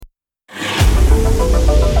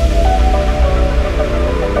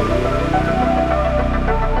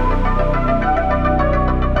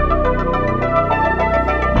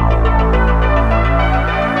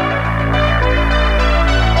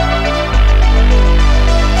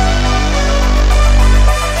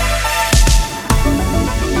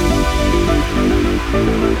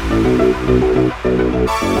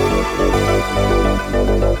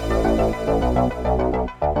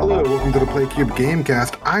GameCube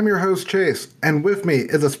Gamecast. I'm your host Chase, and with me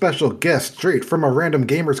is a special guest straight from a random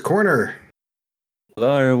gamer's corner.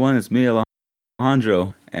 Hello everyone, it's me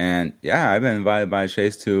Alejandro, and yeah, I've been invited by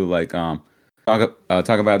Chase to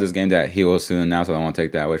talk about this game that he will soon announce. So I don't want to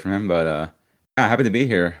take that away from him, but yeah, happy to be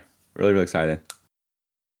here. Really excited.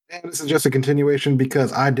 And this is just a continuation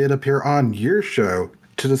because I did appear on your show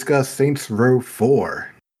to discuss Saints Row 4.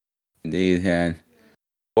 Indeed, and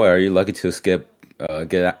boy, are you lucky to skip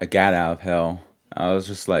get out of hell. I was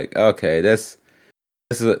just like, okay, this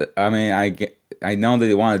is. I mean, I know that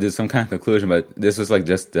they want to do some kind of conclusion, but this was like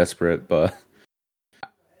just desperate. But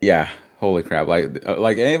yeah, holy crap! Like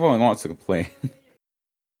everyone wants to complain.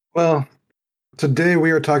 Well, today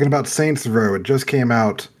we are talking about Saints Row. It just came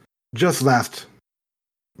out just last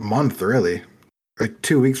month, really. Like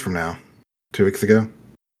 2 weeks from now. 2 weeks ago?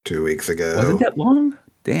 2 weeks ago. Was it that long?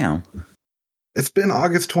 Damn. It's been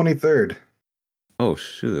August 23rd. Oh,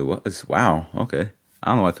 shoot. Wow. Okay. I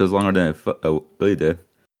don't know why it feels longer than it really did.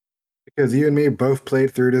 Because you and me both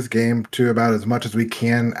played through this game to about as much as we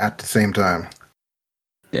can at the same time.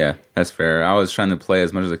 Yeah, that's fair. I was trying to play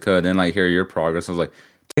as much as I could, and hear your progress. I was like,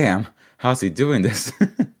 damn, how's he doing this?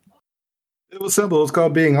 It was simple. It's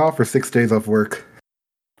called being off for 6 days off work.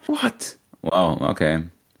 What? Wow, okay.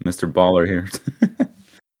 Mr. Baller here.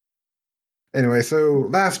 Anyway, so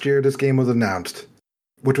last year this game was announced,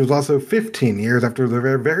 which was also 15 years after the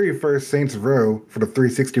very first Saints Row for the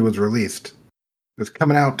 360 was released. It was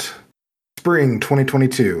coming out spring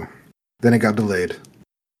 2022. Then it got delayed.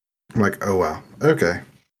 I'm like, oh wow, okay.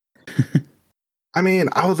 I mean,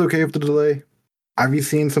 I was okay with the delay. Have you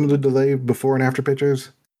seen some of the delay before and after pictures?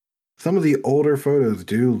 Some of the older photos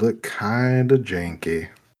do look kind of janky.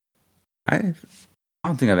 I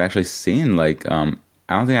don't think I've actually seen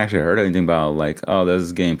I don't think I actually heard anything about oh, this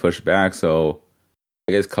is getting pushed back. So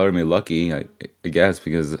I guess color me lucky. I guess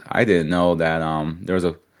because I didn't know that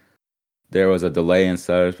there was a delay and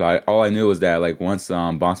such. But all I knew was that once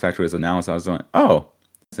Boss Factory was announced, I was like, oh,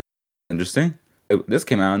 that's interesting. This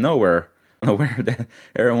came out of nowhere. I don't know where that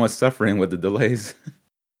everyone was suffering with the delays.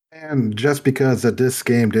 And just because that this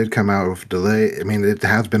game did come out with delay, I mean, it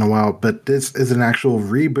has been a while, but this is an actual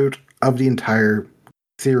reboot of the entire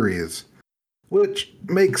series, which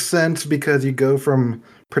makes sense because you go from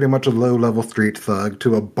pretty much a low-level street thug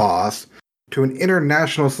to a boss to an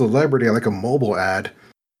international celebrity like a mobile ad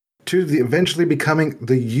to eventually becoming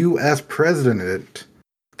the U.S. president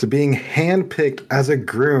to being handpicked as a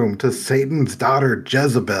groom to Satan's daughter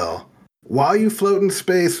Jezebel while you float in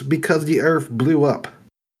space because the Earth blew up.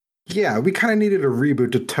 Yeah, we kind of needed a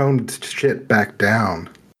reboot to tone shit back down.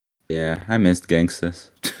 Yeah, I missed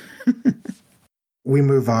gangsters. We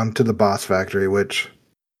move on to the Boss Factory, which,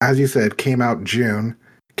 as you said, came out June,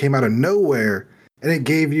 came out of nowhere, and it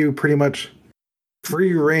gave you pretty much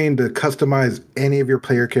free reign to customize any of your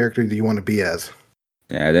player characters you want to be as.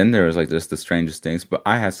 Yeah, then there was just the strangest things, but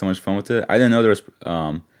I had so much fun with it. I didn't know there was.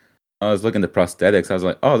 I was looking at the prosthetics. I was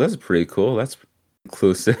like, oh, this is pretty cool. That's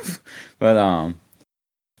inclusive, but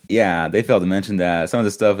yeah, they failed to mention that some of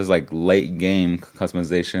the stuff is late game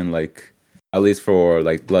customization, at least for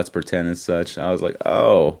Let's Pretend and such. I was like,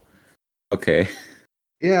 oh, okay.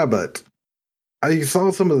 Yeah, but I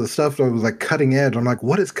saw some of the stuff that was cutting edge. I'm like,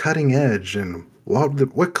 what is cutting edge, and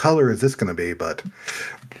what color is this going to be? But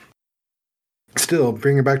still,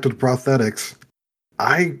 bringing it back to the prosthetics,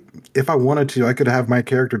 if I wanted to, I could have my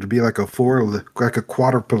character to be like a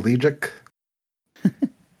quadriplegic.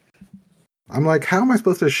 I'm like, how am I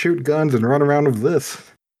supposed to shoot guns and run around with this?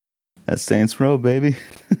 That's Saints Row, baby.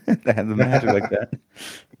 They have the magic like that.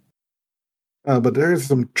 But there's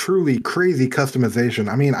some truly crazy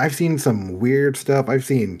customization. I mean, I've seen some weird stuff. I've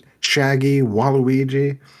seen Shaggy,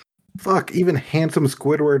 Waluigi, even Handsome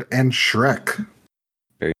Squidward and Shrek.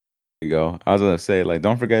 There you go. I was gonna say,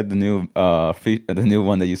 don't forget the new the new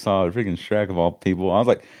one that you saw, freaking Shrek of all people. I was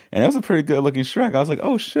like, and that was a pretty good looking Shrek. I was like,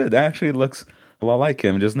 oh shit, that actually looks a lot like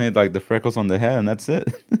him. Just need the freckles on the head, and that's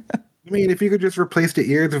it. I mean, if you could just replace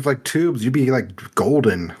the ears with tubes, you'd be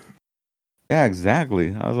golden. Yeah,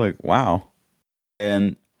 exactly. I was like, wow.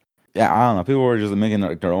 And yeah, I don't know. People were just making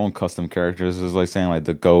their own custom characters. It was saying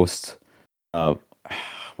the ghost. Wow,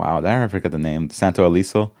 I forget the name. Santo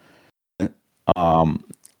Aliso. I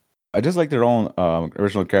just like their own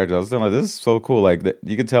original characters. I was saying this is so cool.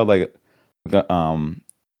 You could tell the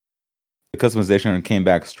customization came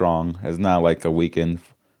back strong. It's not a weakened,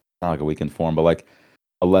 not a weakened form, but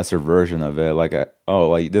a lesser version of it.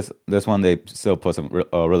 This one they still put some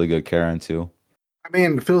really good care into. I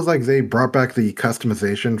mean, it feels like they brought back the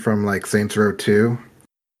customization from Saints Row 2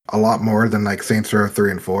 a lot more than Saints Row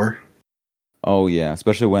 3 and 4. Oh yeah,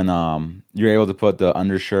 especially when you're able to put the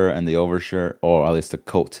undershirt and the overshirt, or at least the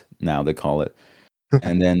coat now they call it,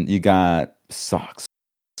 and then you got socks.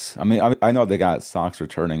 I mean, I know they got socks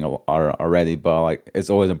returning already, but like it's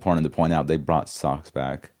always important to point out they brought socks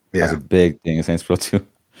back. That's a Yeah. big thing in Saints Row 2.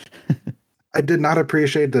 I did not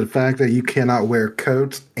appreciate the fact that you cannot wear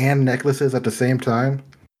coats and necklaces at the same time.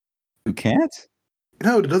 You can't?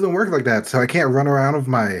 No, it doesn't work like that. So I can't run around with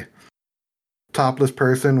my topless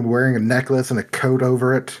person wearing a necklace and a coat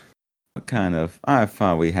over it. What kind of? I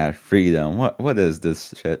thought we had freedom. What is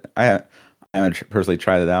this shit? I haven't personally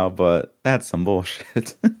tried it out, but that's some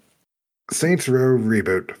bullshit. Saints Row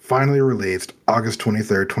Reboot finally released August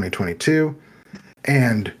 23rd, 2022.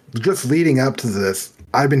 And just leading up to this,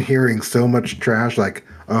 I've been hearing so much trash like,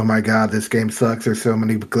 oh my god, this game sucks. There's so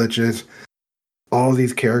many glitches. All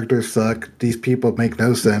these characters suck. These people make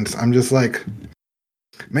no sense. I'm just like,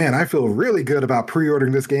 man, I feel really good about pre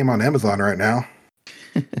ordering this game on Amazon right now.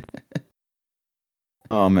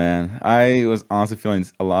 Oh man, I was honestly feeling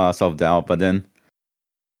a lot of self-doubt, but then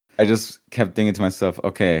I just kept thinking to myself,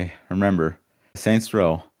 okay, remember, Saints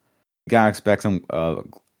Row, you gotta expect some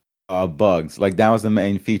bugs. Like that was the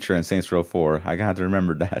main feature in Saints Row 4. I got to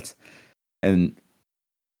remember that. And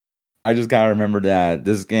I just gotta remember that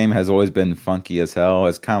this game has always been funky as hell.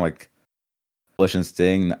 It's kind of like Polish and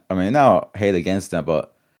Sting. I mean, no hate against them,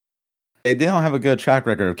 but they don't have a good track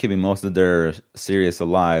record of keeping most of their series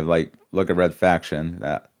alive. Like, look at Red Faction.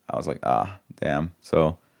 That I was like, ah, damn.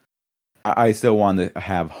 So I still want to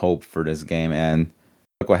have hope for this game, and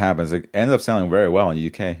look what happens. It ended up selling very well in the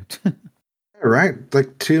UK. Right?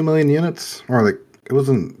 Like 2 million units? Or like, it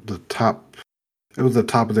wasn't the top. It was the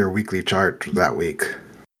top of their weekly chart that week.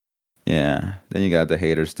 Yeah. Then you got the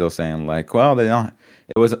haters still saying like, well, they don't.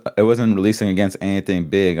 It wasn't releasing against anything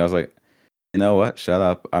big. I was like, you know what? Shut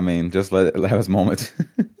up. I mean, just let it have its moment.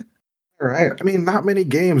 Right? I mean, not many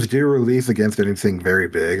games do release against anything very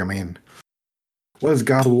big. I mean, what is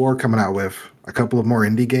God of War coming out with? A couple of more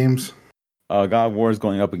indie games? God of War is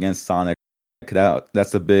going up against Sonic.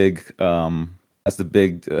 That's the big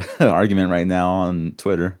argument right now on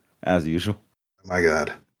Twitter, as usual. Oh my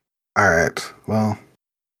god. Alright. Well,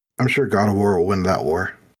 I'm sure God of War will win that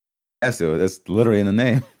war. That's it. That's literally in the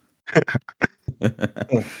name.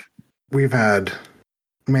 We've had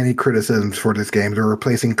many criticisms for this game. They're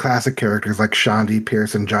replacing classic characters like Shandy,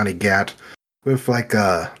 Pierce, and Johnny Gat with like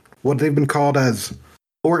what they've been called as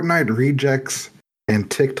Fortnite rejects and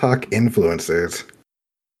TikTok influencers.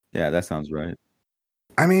 Yeah, that sounds right.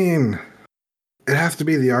 I mean, it has to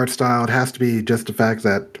be the art style. It has to be just the fact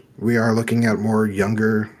that we are looking at more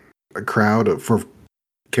younger crowd for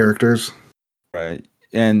characters. Right.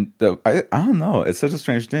 And I don't know. It's such a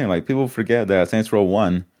strange thing. Like people forget that Saints Row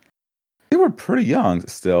 1, they were pretty young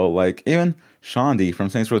still. Like even Shandy from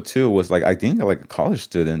Saints Row 2 was like I think like a college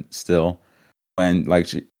student still when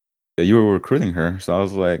like you were recruiting her. So I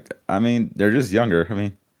was like, I mean, they're just younger. I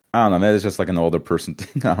mean, I don't know. Maybe it's just like an older person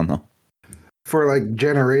thing. I don't know. For like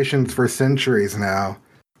generations, for centuries now,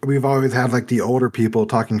 we've always had like the older people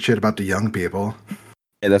talking shit about the young people.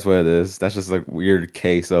 Yeah, that's what it is. That's just like weird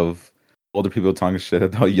case of older people talking shit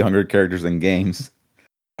about younger characters in games.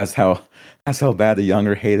 That's how bad the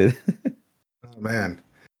younger hate it. Oh man.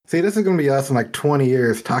 See, this is gonna be us in like 20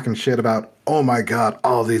 years talking shit about, oh my god,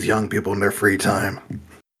 all these young people in their free time.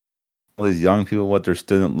 All these young people with their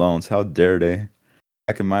student loans. How dare they?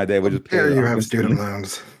 Back in my day, we just Dare paid you off have the student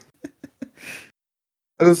loans?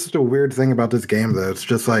 That is just a weird thing about this game, though. It's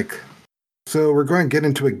just like, so we're going to get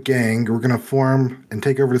into a gang, we're going to form and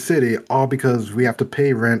take over the city, all because we have to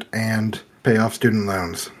pay rent and pay off student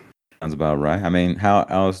loans. Sounds about right. I mean, how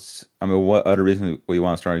else? I mean, what other reason would you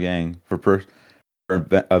want to start a gang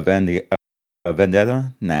a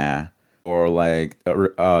vendetta? Nah. Or like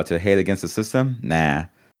to hate against the system? Nah.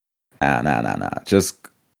 Nah. Just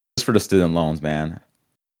for the student loans, man.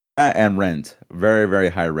 And rent, very very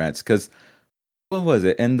high rents. Because what was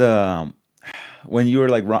it in the when you were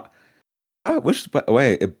like which by the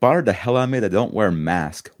way it bothered the hell out of me that they don't wear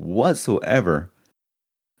mask whatsoever,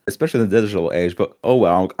 especially in the digital age. But oh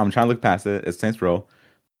well, I'm trying to look past it. It's Saints Row.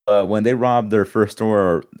 When they robbed their first store,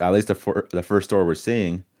 or at least the first store we're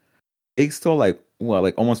seeing, they stole like what,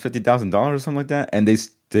 like almost $50,000 or something like that, and they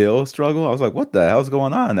still struggle. I was like, what the hell's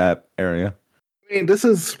going on in that area? I mean, this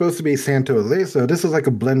is supposed to be Santo Ileso. This is like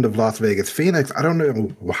a blend of Las Vegas, Phoenix. I don't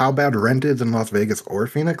know how bad rent is in Las Vegas or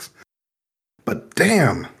Phoenix, but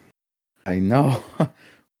damn. I know.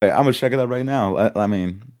 Wait, I'm gonna check it out right now. I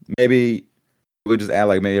mean, maybe we just add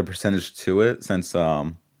like maybe a percentage to it since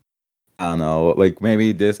I don't know, like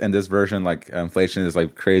maybe this in this version like inflation is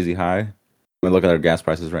like crazy high. We look at our gas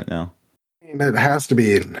prices right now. I mean, it has to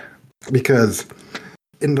be because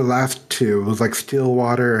in the last two, it was like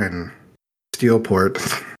Stillwater and Steelport,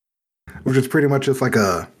 which is pretty much just like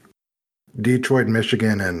a Detroit,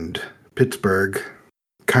 Michigan, and Pittsburgh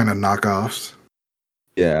kind of knockoffs.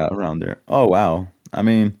 Yeah, around there. Oh wow. I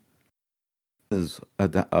mean, is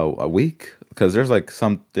a week because there's like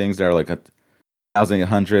some things that are like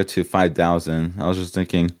 1,100 to 5,000. I was just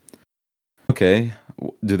thinking, okay,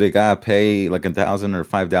 do they gotta pay like 1,000 or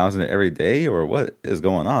 5,000 every day, or what is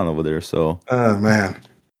going on over there? So, Oh man.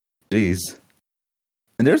 geez.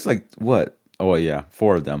 And there's like what? Oh yeah,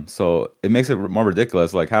 four of them. So it makes it more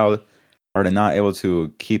ridiculous. Like, how are they not able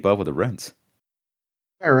to keep up with the rent?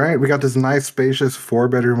 All right, we got this nice, spacious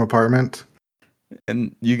 4-bedroom apartment.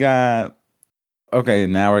 And you got okay.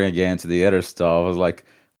 Now we're gonna get into the other stuff. I was like,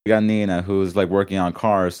 we got Nina who's like working on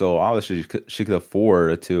cars, so obviously she could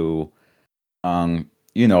afford to,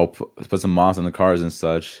 put some mods on the cars and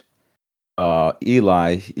such.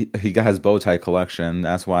 Eli, he got his bow tie collection.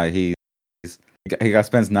 That's why he got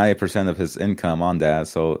spends 90% of his income on that.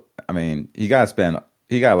 So I mean, he gotta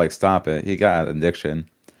like stop it. He got an addiction.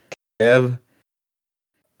 Ev,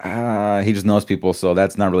 he just knows people, so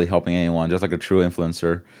that's not really helping anyone. Just like a true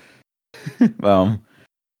influencer. um,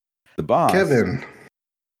 the boss, Kevin.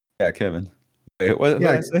 yeah, Kevin. Wait, what did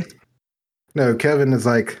Yeah, I say? no, Kevin is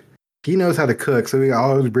like, he knows how to cook, so he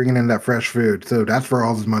always bringing in that fresh food. So that's where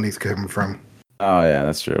all his money's coming from. Oh yeah,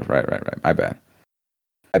 that's true. Right. My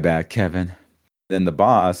bad, Kevin. Then the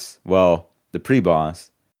boss, well, the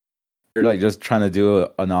pre-boss, you're like just trying to do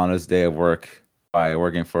an honest day of work by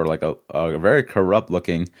working for like a very corrupt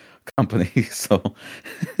looking company. So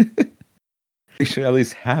you should at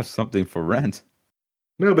least have something for rent.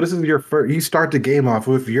 No, but this is your first. You start the game off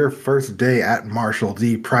with your first day at Marshall,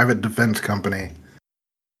 the private defense company,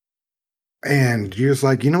 and you're just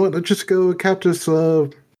like, you know what? Let's just go catch this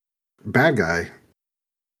bad guy.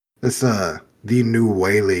 This the new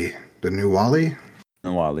Whaley, the new Wally.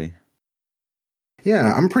 And Wally.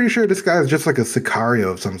 Yeah, I'm pretty sure this guy's just like a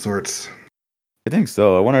Sicario of some sorts. I think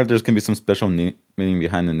so. I wonder if there's gonna be some special meaning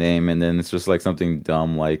behind the name, and then it's just like something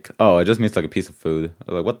dumb, like, oh, it just means like a piece of food.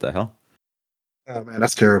 I was like, what the hell? Oh man,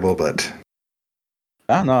 that's terrible, but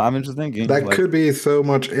I don't know. I'm just thinking, that like, could be so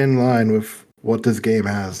much in line with what this game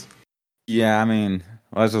has. yeah. I mean,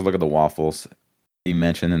 let's just look at the waffles he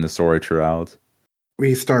mentioned in the story throughout.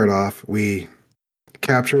 We start off, we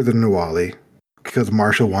capture the Nuwali because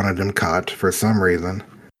Marshall wanted him caught for some reason.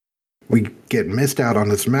 We get missed out on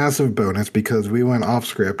this massive bonus because we went off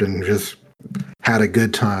script and just had a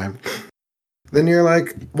good time. Then you're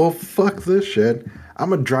like, well, fuck this shit. I'm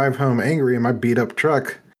gonna drive home angry in my beat up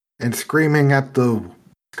truck and screaming at the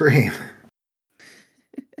screen.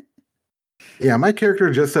 Yeah, my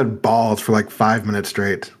character just said balls for like 5 minutes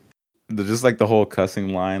straight. Just like the whole cussing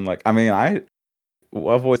line. Like, I mean, I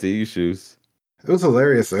avoid the issues. It was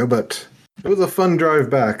hilarious though, but it was a fun drive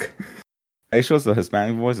back. It shows the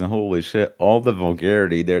Hispanic voice, and holy shit, all the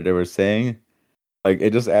vulgarity they were saying, like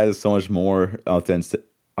it just added so much more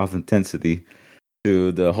authenticity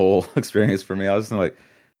to the whole experience for me. I was just like,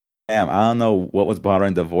 damn, I don't know what was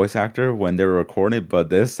bothering the voice actor when they were recording, but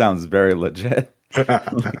this sounds very legit.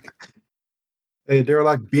 Hey, they were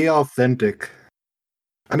like, be authentic.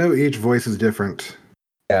 I know each voice is different.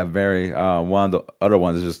 Yeah, very. One of the other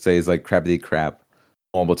ones just says like crappity crap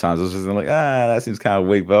multiple times. I was just like, that seems kind of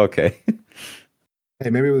weak, but okay. Hey,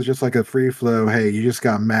 maybe it was just like a free flow, hey, you just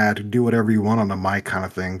got mad, do whatever you want on the mic kind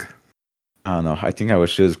of thing. I don't know. I think I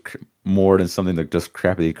wish it was more than something like just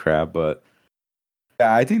crappity crap, but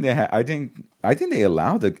yeah, I think I think they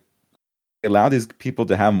allow these people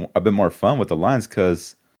to have a bit more fun with the lines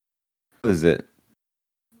because what is it?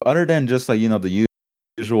 Other than just like the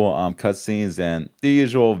usual cutscenes and the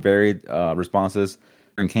usual varied responses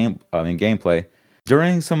in gameplay.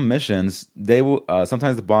 During some missions, they will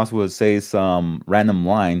sometimes the boss would say some random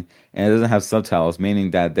line and it doesn't have subtitles,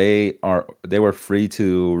 meaning that they were free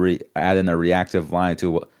to add in a reactive line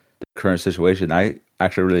to the current situation. I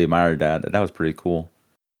actually really admired that. That was pretty cool.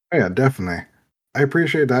 Oh, yeah, definitely. I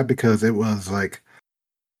appreciate that because it was like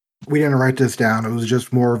we didn't write this down. It was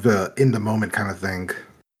just more of a in the moment kind of thing.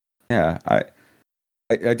 Yeah, I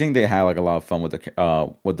think they had like a lot of fun with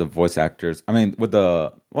the voice actors. I mean, with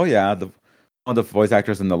the all the voice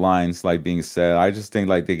actors and the lines like being said. I just think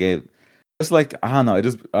like they gave just like I don't know. It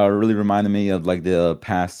just really reminded me of like the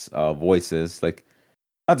past voices. Like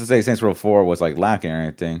not to say Saints Row 4 was like lacking or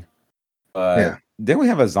anything, but Yeah. didn't we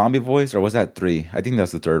have a zombie voice or was that 3? I think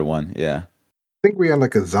that's the third one. Yeah, I think we had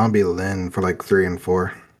like a zombie Lynn for like 3 and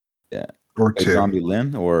 4. yeah. Or Like 2. Zombie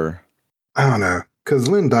Lynn or I don't know. Because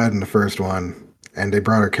Lynn died in the first one, and they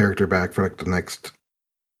brought her character back for like the next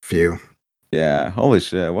few. Yeah, holy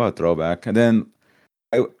shit, what a throwback. And then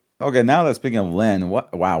I, okay, now that speaking of Lynn, what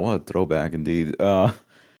a throwback indeed.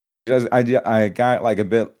 Because I got like a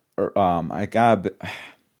bit I got a bit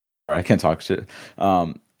I can't talk shit.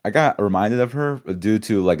 I got reminded of her due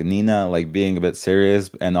to like Nina like being a bit serious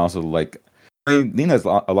and also like I mean, Nina's a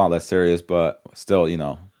lot less serious, but still,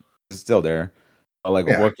 it's still there. Like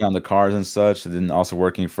Yeah. working on the cars and such, and then also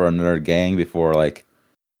working for another gang before like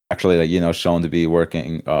actually like shown to be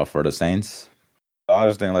working for the Saints. I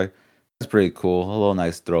was thinking like that's pretty cool. A little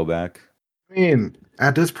nice throwback. I mean,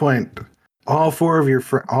 at this point, all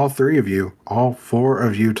three of you, all four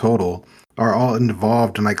of you total, are all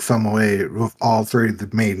involved in like some way with all three of the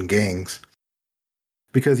main gangs.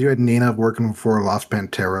 Because you had Nina working for Los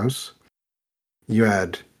Panteros, you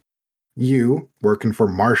had you working for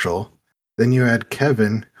Marshall, then you had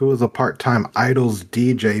Kevin, who was a part-time idols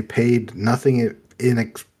DJ, paid nothing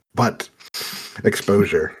but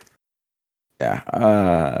exposure.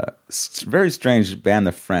 Yeah, very strange band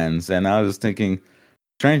of friends, and I was thinking,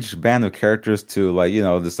 strange band of characters to like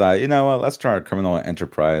decide what, let's try a criminal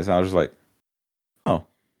enterprise. I was just like, oh,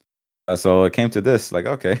 so it came to this, like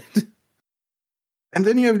okay, And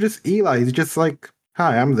then you have just Eli. He's just like,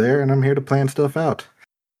 "Hi, I'm there, and I'm here to plan stuff out."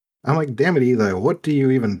 I'm like, "Damn it, Eli! What do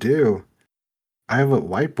you even do?" I have a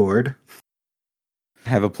whiteboard.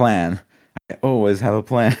 have a plan. I always have a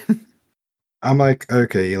plan. I'm like,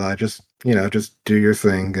 "Okay, Eli, just do your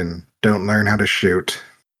thing and don't learn how to shoot."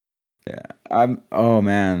 Yeah, Oh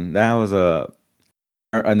man, that was a.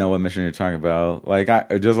 I know what mission you're talking about. Like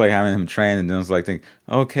I just like having him train, and then it's like think,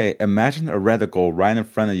 okay, imagine a reticle right in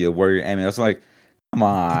front of you where you're aiming. It's like, come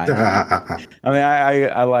on. I mean,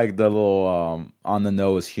 I like the little on the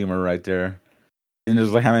nose humor right there, and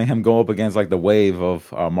just like having him go up against like the wave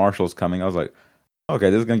of marshals coming. I was like, okay,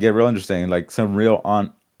 this is gonna get real interesting. Like some real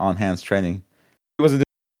on hands training. He wasn't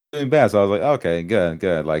doing bad, so I was like, okay,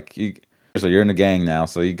 good. Like so you're in the gang now,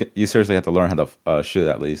 so you seriously have to learn how to shoot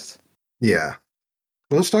at least. Yeah.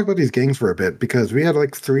 Well, let's talk about these gangs for a bit because we had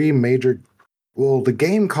like three major. Well, the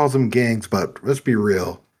game calls them gangs, but let's be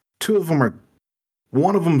real. Two of them are.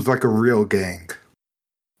 One of them's like a real gang.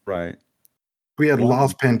 Right. We had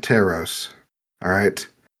Los One. Panteros. All right.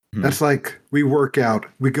 Hmm. That's like we work out,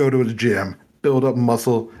 we go to the gym, build up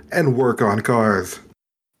muscle, and work on cars.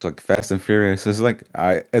 It's like Fast and Furious. It's like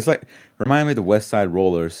remind me of the West Side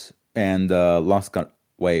Rollers and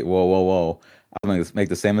Wait, whoa. I'm gonna make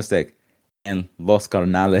the same mistake. And Los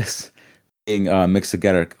Carnales being mixed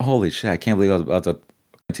together. Holy shit! I can't believe I was about to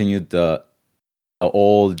continue the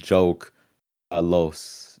old joke.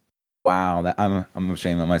 Los. Wow, that I'm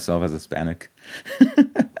ashamed of myself as Hispanic.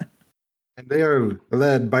 And they are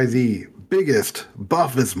led by the biggest,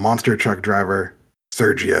 buffest monster truck driver,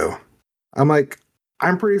 Sergio. I'm like,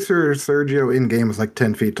 I'm pretty sure Sergio in game is like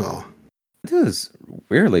 10 feet tall. It is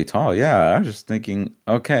weirdly tall. Yeah, I was just thinking,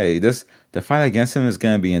 okay, the fight against him is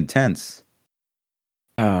gonna be intense.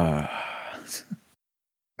 Uh,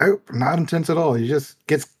 Nope, not intense at all. He just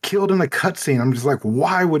gets killed in a cutscene. I'm just like,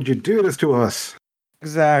 why would you do this to us?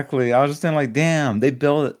 exactly. I was just thinking, like, damn, they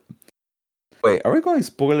built it. Wait, are we going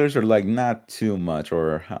spoilers or like not too much,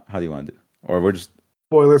 or how do you want to do? Or we're just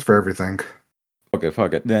Spoilers for everything. okay,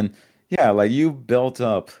 fuck it. Then yeah, like you built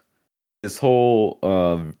up this whole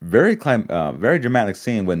very dramatic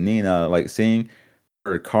scene with Nina like seeing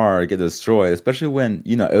her car get destroyed, especially when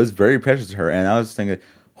it was very precious to her. And I was thinking,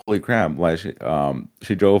 holy crap! Like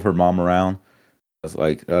she drove her mom around. It's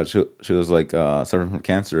like she was like suffering from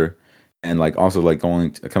cancer, and like also like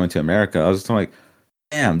coming to America. I was just like,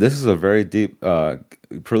 damn, this is a very deep,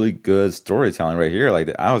 pretty good storytelling right here. Like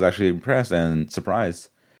I was actually impressed and surprised.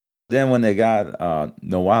 Then when they got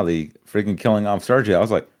Noali freaking killing off Sergio, I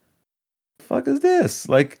was like, "Fuck is this?"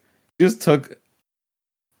 Like, just took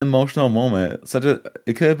emotional moment.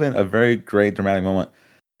 It could have been a very great dramatic moment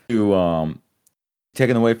to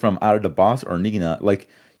taken away from either the boss or Nina. Like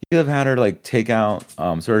you could have had her like take out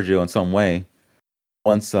Sergio in some way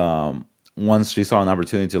once once she saw an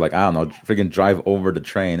opportunity to like I don't know freaking drive over the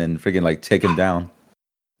train and freaking like take him down.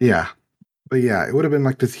 Yeah. But yeah, it would have been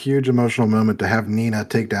like this huge emotional moment to have Nina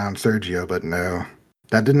take down Sergio, but no,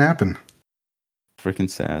 that didn't happen. Freaking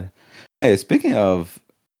sad. Hey, speaking of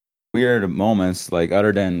weird moments, like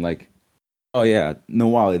other than like oh yeah,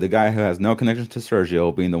 Nawali, the guy who has no connection to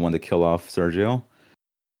Sergio, being the one to kill off Sergio.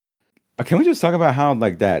 Can we just talk about how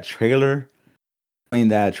like that trailer? I mean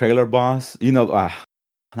that trailer boss.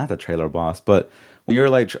 Not the trailer boss, but when you're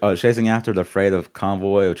like chasing after the freight of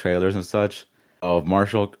convoy of trailers and such of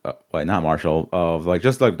Marshall, wait, not Marshall, of like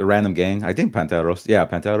just like the random gang. I think Panteros, yeah,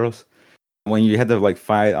 Panteros. When you had to like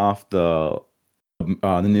fight off the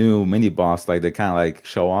new mini boss, like they kind of like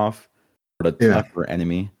show off. the Yeah. tougher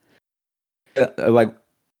enemy. Like,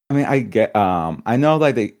 I mean, I know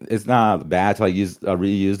like it's not bad to like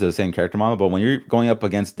reuse the same character model, but when you're going up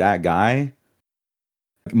against that guy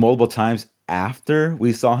multiple times after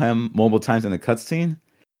we saw him multiple times in the cutscene,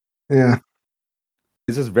 Yeah.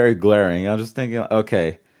 it's just very glaring. I'm just thinking,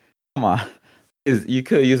 okay, come on, you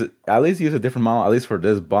could use it at least use a different model at least for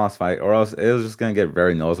this boss fight, or else it was just gonna get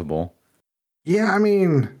very noticeable. Yeah, I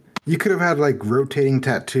mean, you could have had like rotating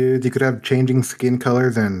tattoos, you could have changing skin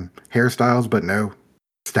colors and hairstyles, but no,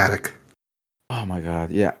 static. Oh my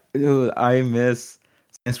god, yeah. Dude, I miss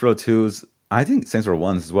Saints Row 2's. I think Saints Row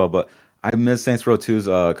 1's as well, but I miss Saints Row 2's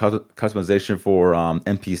customization for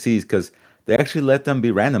NPCs because they actually let them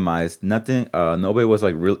be randomized. Nothing, nobody was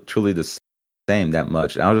like truly the same that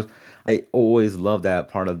much. I always loved that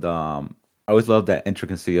part of the. I always loved that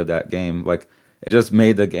intricacy of that game. Like it just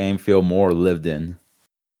made the game feel more lived in.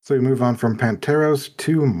 So we move on from Panteros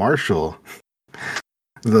to Marshall,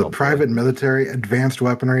 the Oh boy. private military advanced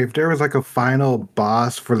weaponry. If there was like a final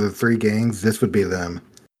boss for the three gangs, this would be them.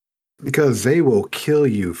 Because they will kill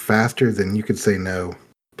you faster than you could say no.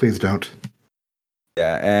 Please don't.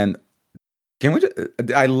 Yeah, and can we?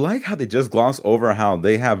 I like how they just gloss over how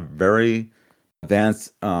they have very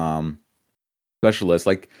advanced specialists,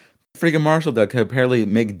 like freaking Marshall that could apparently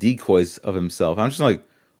make decoys of himself. I'm just like,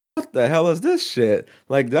 what the hell is this shit?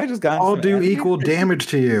 Like, did I just got into All some do anime? equal damage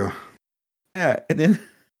to you. Yeah, and then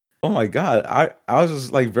oh my god, I was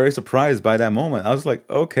just like very surprised by that moment. I was like,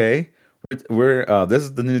 okay, we're this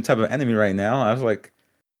is the new type of enemy right now. I was like,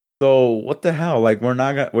 so what the hell? Like,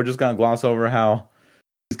 we're just gonna gloss over how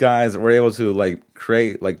these guys were able to like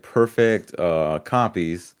create like perfect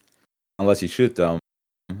copies unless you shoot them.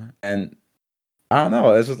 And I don't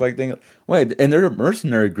know. It's just like thinking, wait, and they're a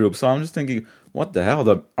mercenary group, so I'm just thinking, what the hell?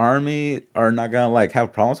 The army are not gonna like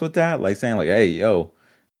have problems with that? Like saying like, hey, yo,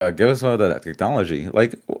 give us all the technology.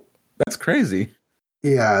 Like that's crazy.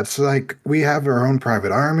 Yeah, it's like we have our own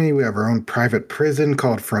private army, we have our own private prison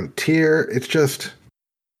called Frontier. It's just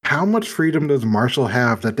how much freedom does Marshall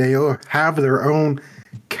have that they have their own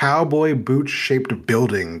cowboy boot shaped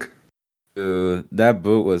building? Dude, that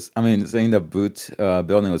boot was. I mean, saying the boot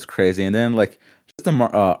building was crazy, and then like just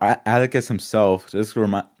the Atticus himself. Just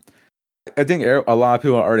remind. I think a lot of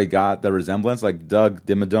people already got the resemblance, like Doug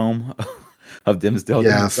Dimmadome of Dimsdale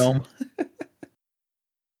Yes. Dimmadome.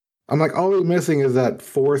 I'm like, all we're missing is that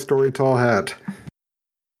 4-story tall hat.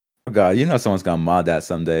 Oh God, you know someone's gonna mod that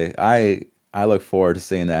someday. I look forward to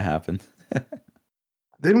seeing that happen.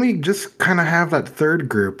 Then we just kind of have that third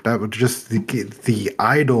group that was just the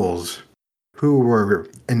idols, who were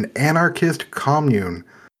an anarchist commune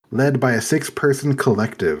led by a 6-person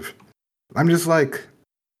collective. I'm just like,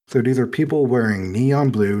 so these are people wearing neon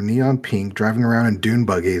blue, neon pink, driving around in dune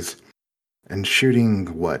buggies and shooting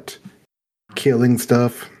what? Killing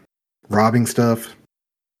stuff, robbing stuff,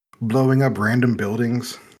 blowing up random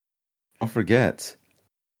buildings. Don't forget,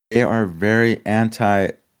 they are very anti.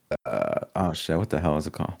 Oh shit, what the hell is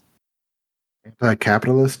it called?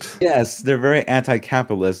 Capitalist. Yes, they're very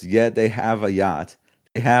anti-capitalist. Yet they have a yacht.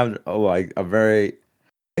 They have like a very.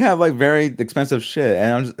 They have like very expensive shit,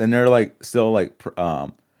 and and they're like still like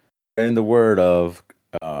in the word of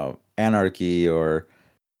anarchy or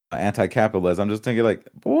anti-capitalist. I'm just thinking like,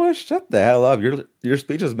 boy, shut the hell up. Your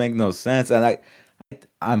speeches make no sense, and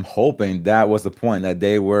I'm hoping that was the point that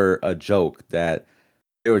they were a joke, that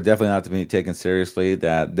they were definitely not to be taken seriously,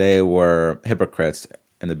 that they were hypocrites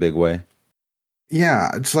in a big way.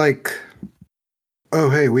 Yeah, it's like, oh,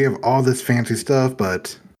 hey, we have all this fancy stuff,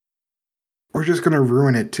 but we're just going to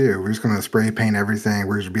ruin it too. We're just going to spray paint everything.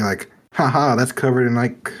 We're just be like, haha, that's covered in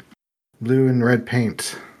like blue and red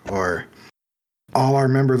paint. Or all our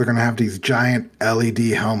members are going to have these giant LED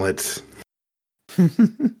helmets. Oh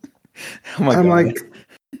my I'm god. like,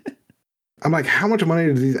 I'm like, how much money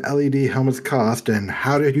do these LED helmets cost, and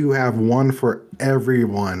how did you have one for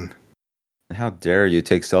everyone? How dare you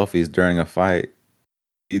take selfies during a fight?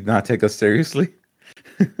 You not take us seriously?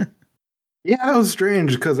 Yeah, that was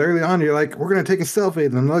strange because early on you're like, we're gonna take a selfie,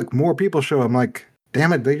 and then look, more people show. I'm like,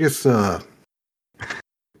 damn it, they just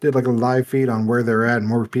did like a live feed on where they're at, and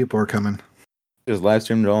more people are coming. Just live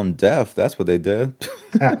streamed their own death. That's what they did.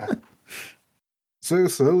 So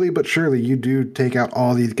slowly but surely, you do take out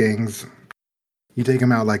all these gangs. You take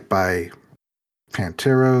them out like by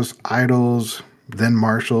Panteros, Idols, then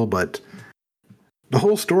Marshall, but the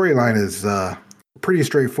whole storyline is pretty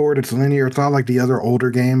straightforward. It's linear. It's not like the other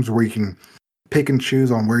older games where you can pick and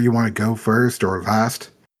choose on where you want to go first or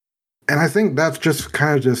last. And I think that's just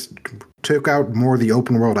kind of just took out more of the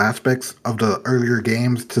open world aspects of the earlier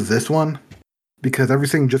games to this one, because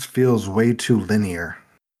everything just feels way too linear.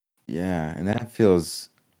 Yeah, and that feels,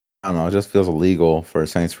 I don't know, it just feels illegal for a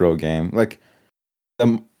Saints Row game. Like I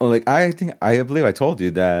believe I told you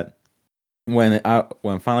that when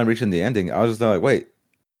finally reaching the ending, I was just like, wait,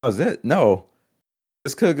 that was it? No,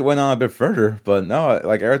 this could have went on a bit further, but no,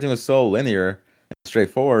 like everything was so linear and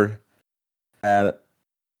straightforward. And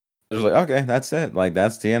I was like, okay, that's it. Like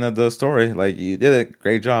that's the end of the story. Like you did it,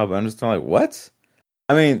 great job. I'm just like, what?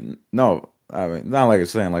 I mean, no, I mean, not like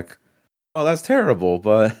it's saying like, oh, that's terrible,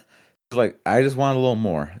 but it's like I just want a little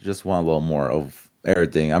more. Just want a little more of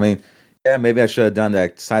everything. I mean, yeah, maybe I should have done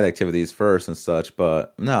the side activities first and such,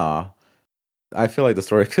 but no, I feel like the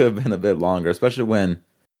story could have been a bit longer, especially when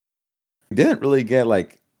we didn't really get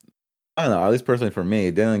like, I don't know, at least personally for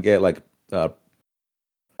me, didn't get like uh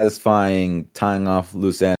satisfying tying off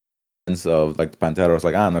loose ends of like the Panteros,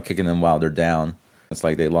 like I don't know, kicking them while they're down. It's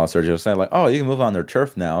like they lost Sergio saying like, oh, you can move on their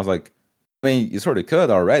turf now. I was like, I mean, you sort of could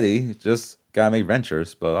already, just gotta make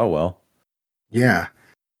ventures, but oh well. Yeah.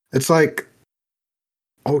 It's like,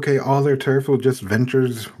 okay, all their turf will just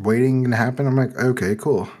ventures waiting to happen. I'm like, okay,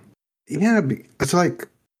 cool. Yeah, it's like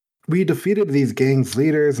we defeated these gangs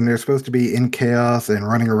leaders and they're supposed to be in chaos and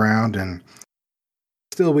running around, and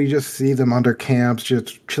still we just see them under camps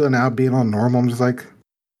just chilling out, being all normal. I'm just like,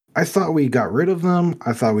 I thought we got rid of them.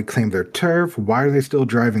 I thought we claimed their turf. Why are they still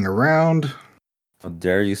driving around? How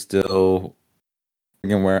dare you still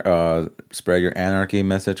freaking wear spread your anarchy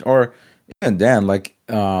message? Or even then, like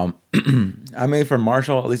I mean for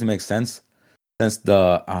Marshall, at least it makes sense since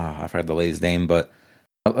the I forgot the lady's name, but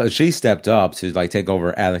she stepped up to like take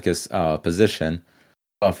over Atticus' position.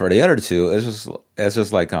 But for the other two, it's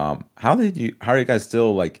just like how are you guys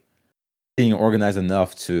still like being organized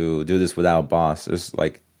enough to do this without a boss? It's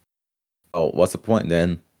like, oh, what's the point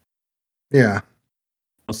then? Yeah.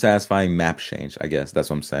 No satisfying map change, I guess that's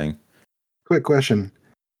what I'm saying. Quick question.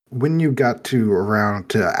 When you got to around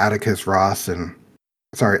to Atticus Ross and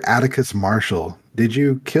sorry, Atticus Marshall, did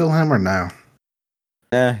you kill him or no?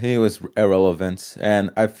 Yeah, he was irrelevant,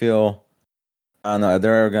 and I feel I don't know if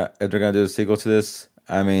they're gonna do a sequel to this.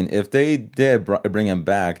 I mean, if they did bring him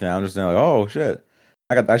back, now I'm just like, oh shit,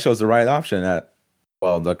 I chose the right option at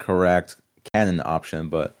well the correct canon option,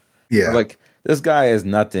 but Yeah. like this guy is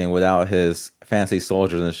nothing without his fancy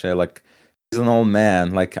soldiers and shit. Like he's an old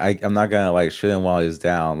man. Like I'm not gonna like shoot him while he's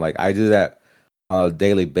down. Like I do that on a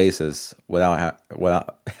daily basis without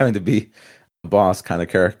having to be a boss kind of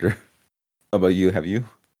character. How about you? Have you?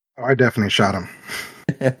 Oh, I definitely shot him.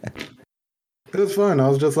 It was fun. I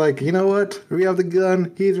was just like, you know what? We have the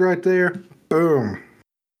gun. He's right there. Boom.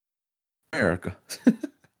 America.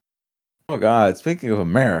 Oh God! Speaking of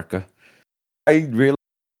America, I realized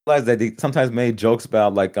that they sometimes made jokes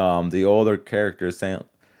about like the older characters saying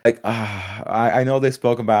like I know they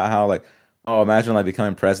spoke about how like oh imagine like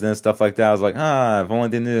becoming president stuff like that. I was like if only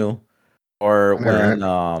they knew. Or I know,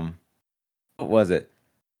 right? when what was it?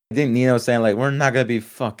 I think Nino was saying like we're not gonna be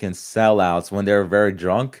fucking sellouts when they're very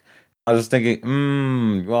drunk. I was just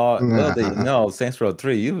thinking, well, little did you Nah. know, Saints Row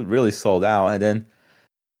 3, you really sold out. And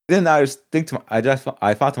then I just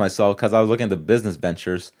I thought to myself because I was looking at the business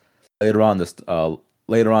ventures later on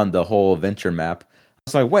later on the whole venture map. I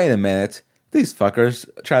was like, wait a minute, these fuckers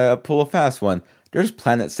try to pull a fast one. There's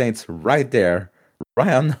Planet Saints right there,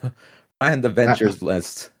 right on the right on the ventures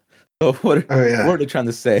list. So Oh what yeah. are they trying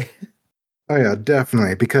to say? Oh yeah,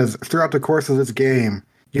 definitely. Because throughout the course of this game,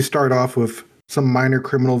 you start off with some minor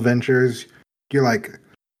criminal ventures. You're like,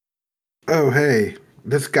 oh hey,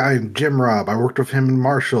 this guy Jim Rob, I worked with him in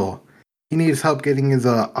Marshall. He needs help getting his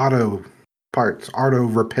auto parts, auto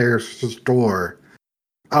repair store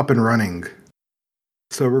up and running.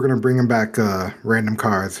 So we're gonna bring him back random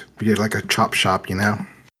cars. We get like a chop shop, you know?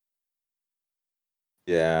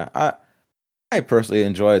 Yeah, I personally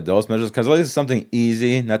enjoyed those measures because at least it's something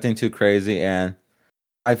easy, nothing too crazy, and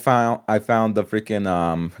I found the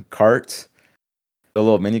freaking cart, the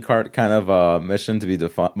little mini cart kind of mission to be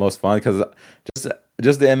the most fun because just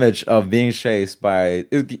just the image of being chased by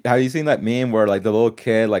have you seen that meme where like the little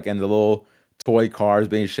kid like in the little toy cars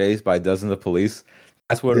being chased by dozens of police?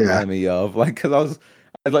 That's what it Yeah. reminded me of. Like because I was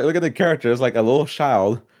like look at the character, it's like a little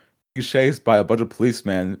child being chased by a bunch of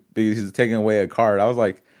policemen because he's taking away a cart. I was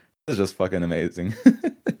like, this is just fucking amazing.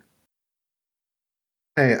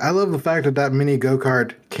 Hey, I love the fact that that mini go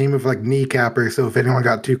kart came with like kneecappers, so if anyone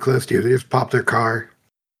got too close to you, they just pop their car.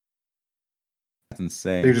 That's They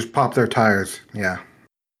insane. just pop their tires. Yeah.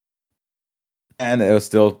 And it was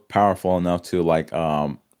still powerful enough to like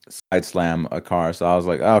side slam a car. So I was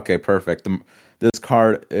like, okay, perfect. This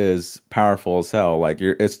car is powerful as hell. Like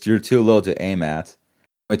you're too low to aim at,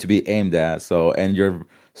 to be aimed at. So and you're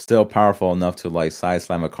still powerful enough to like side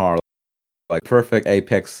slam a car. like perfect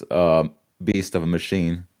apex beast of a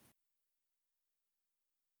machine.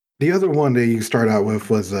 The other one that you start out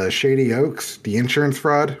with was Shady Oaks, the insurance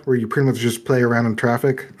fraud, where you pretty much just play around in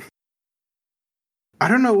traffic. I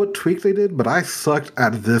don't know what tweak they did, but I sucked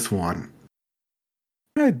at this one.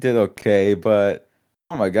 I did okay, but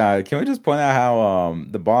oh my god, can we just point out how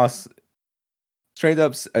the boss straight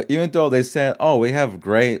up, even though they said, "Oh, we have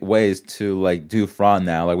great ways to like do fraud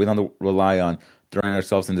now. Like we don't have to rely on throwing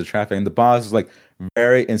ourselves into traffic." And the boss is like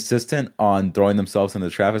very insistent on throwing themselves into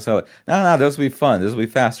traffic. So like, no, this will be fun. This will be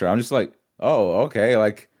faster. I'm just like, oh, okay.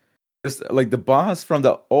 Like just like the boss from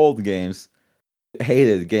the old games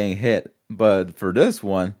hated getting hit, but for this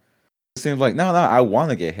one, it seems like no, I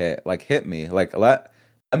want to get hit. Like hit me. Like let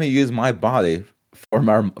me use my body for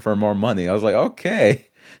more money. I was like, okay.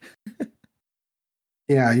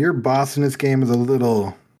 Yeah, your boss in this game is a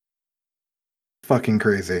little fucking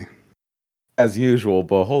crazy. As usual,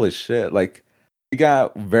 but holy shit, like you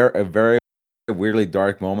got very weirdly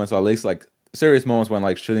dark moments, or at least like serious moments when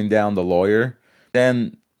like shooting down the lawyer.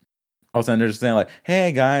 Then all of a sudden they're just saying like,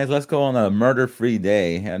 "Hey guys, let's go on a murder-free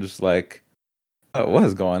day," and I'm just like, oh, what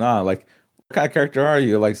is going on? Like, what kind of character are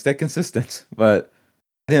you? Like, stay consistent. But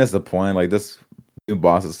I think that's the point. Like, this new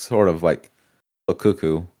boss is sort of like a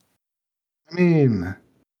cuckoo. I mean,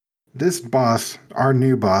 this boss, our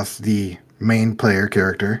new boss, the main player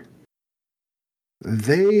character,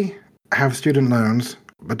 they have student loans,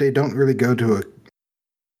 but they don't really go to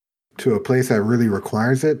a place that really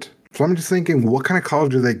requires it. So I'm just thinking, what kind of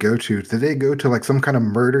college do they go to? Do they go to like some kind of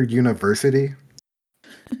murder university?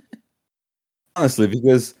 Honestly,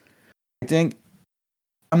 because I think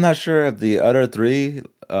I'm not sure if the other three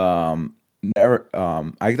never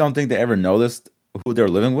I don't think they ever noticed who they're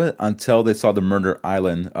living with until they saw the Murder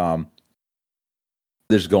Island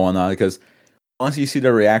this going on because once you see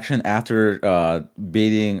the reaction after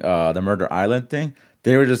beating the Murder Island thing,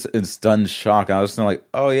 they were just in stunned shock. I was just like,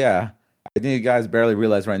 oh yeah, I think you guys barely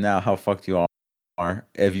realize right now how fucked you are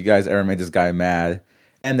if you guys ever made this guy mad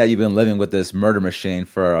and that you've been living with this murder machine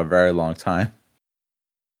for a very long time.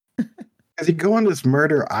 As you go on this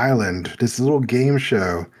murder island, this little game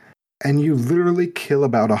show, and you literally kill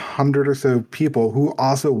about 100 or so people who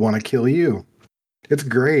also want to kill you. It's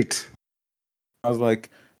great. I was like,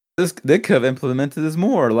 this they could have implemented this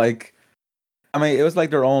more. Like, I mean, it was like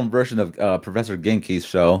their own version of Professor Genki's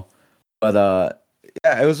show, but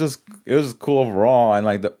yeah, it was cool overall, and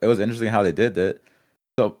like it was interesting how they did it.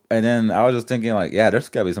 So, and then I was just thinking, like, yeah, there's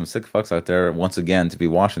gotta be some sick fucks out there once again to be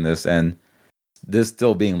watching this, and this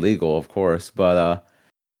still being legal, of course. But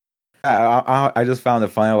I just found it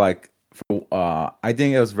funny. Like, I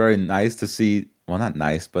think it was very nice to see. Well, not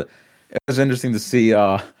nice, but it was interesting to see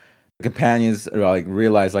the companions like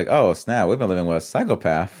realize, like, oh snap, we've been living with a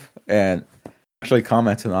psychopath, and actually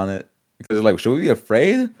commented on it because they're like, should we be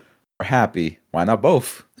afraid or happy? Why not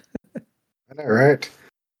both? I know, right?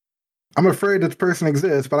 I'm afraid this person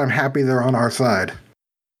exists, but I'm happy they're on our side.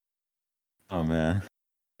 Oh man.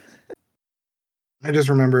 I just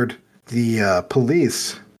remembered the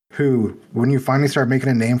police who, when you finally start making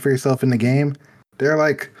a name for yourself in the game, they're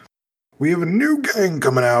like, we have a new gang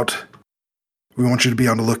coming out. We want you to be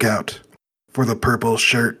on the lookout for the Purple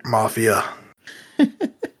Shirt Mafia.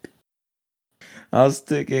 I was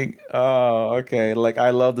thinking, oh, okay. Like, I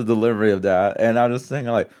love the delivery of that. And I was just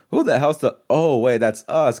thinking, like, who the hell's the. Oh, wait, that's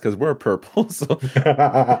us because we're purple. So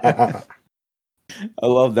I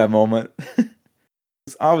love that moment.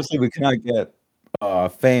 Obviously, we cannot get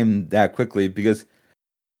fame that quickly because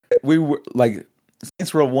we were like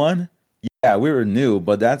Saints Row 1. Yeah, we were new,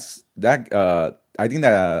 but I think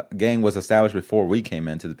that gang was established before we came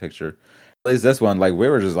into the picture. At least this one, like, we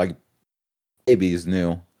were just like babies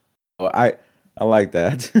new. So I like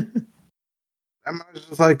that. I'm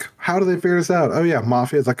just like, how do they figure this out? Oh yeah,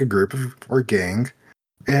 Mafia is like a group of, or gang.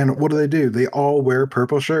 And what do? They all wear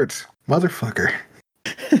purple shirts. Motherfucker.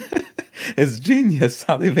 It's genius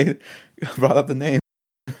how brought up the name.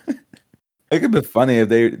 It could be funny if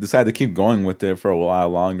they decide to keep going with it for a while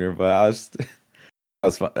longer, but that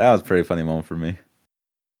was a pretty funny moment for me.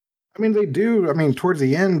 I mean, they do. I mean, towards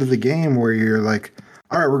the end of the game where you're like,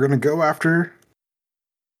 all right, we're going to go after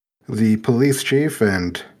the police chief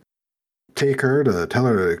and take her to tell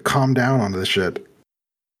her to calm down on this shit.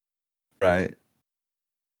 Right.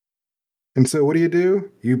 And so what do?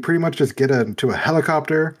 You pretty much just get into a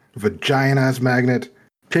helicopter with a giant-ass magnet,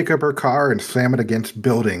 pick up her car, and slam it against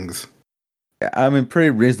buildings. I mean,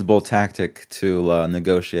 pretty reasonable tactic to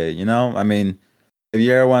negotiate. You know, I mean, if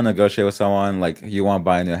you ever want to negotiate with someone, like you want to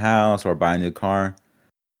buy a new house or buy a new car,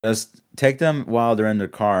 just take them while they're in their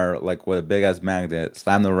car, like with a big ass magnet,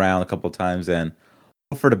 slam them around a couple times, and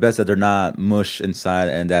for the best that they're not mush inside,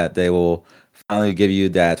 and that they will finally give you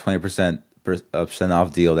that 20%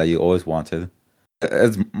 off deal that you always wanted.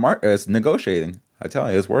 It's negotiating. I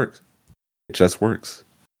tell you, it works. It just works.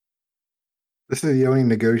 This is the only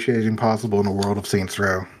negotiating possible in the world of Saints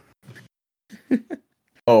Row.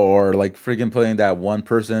 Oh, or like freaking putting that one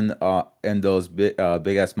person in those big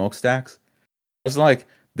ass smokestacks. It's like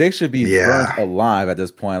they should be burnt alive at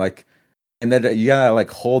this point. Like, and then you gotta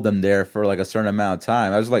like hold them there for like a certain amount of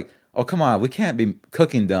time. I was like, oh come on, we can't be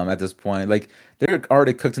cooking them at this point. Like they're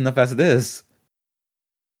already cooked enough as it is.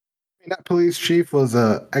 I mean, that police chief was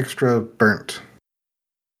extra burnt.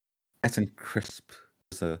 Nice and crisp.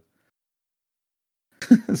 It's a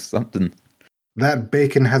something. That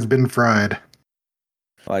bacon has been fried.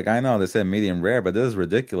 Like I know they said medium rare, but this is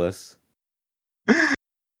ridiculous.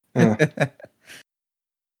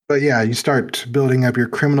 But yeah, you start building up your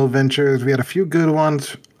criminal ventures. We had a few good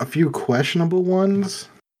ones, a few questionable ones.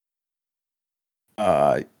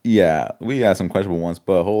 Yeah, we had some questionable ones,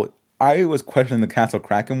 but I was questioning the Castle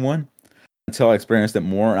Kraken one until I experienced it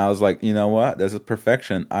more, and I was like, you know what? This is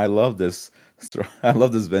perfection. I love this. I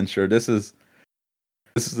love this venture. This is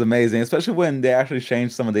amazing, especially when they actually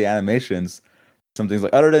changed some of the animations. Some things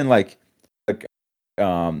like other than like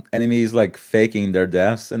enemies like faking their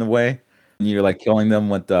deaths in a way. You're like killing them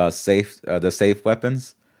with the safe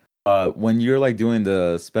weapons. When you're like doing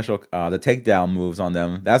the special the takedown moves on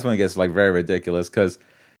them, that's when it gets like very ridiculous because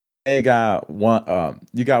they got one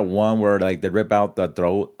you got one where like they rip out the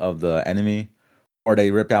throat of the enemy, or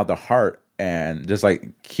they rip out the heart and just like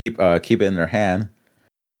keep it in their hand,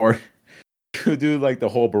 or you do like the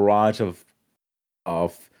whole barrage of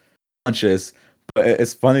punches. But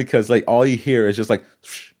it's funny because like all you hear is just like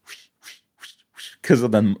because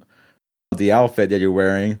of the outfit that you're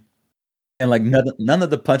wearing, and like none of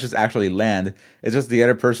the punches actually land. It's just the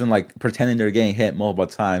other person like pretending they're getting hit multiple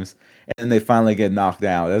times, and they finally get knocked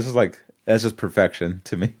out. That's just perfection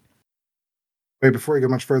to me. Wait, before you go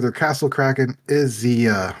much further, Castle Kraken is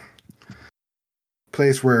the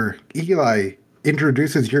place where Eli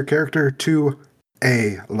introduces your character to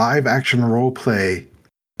a live action role play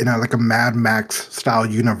in like a Mad Max style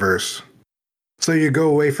universe. So you go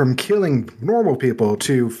away from killing normal people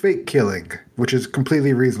to fake killing, which is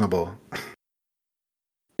completely reasonable.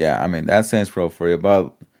 Yeah, I mean, that's Saints Row for you,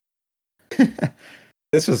 but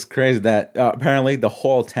this was crazy that apparently the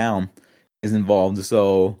whole town is involved.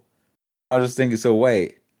 So I was just thinking, so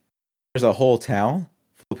wait, there's a whole town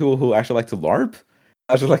full of people who actually like to LARP?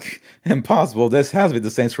 I was just like, impossible. This has to be the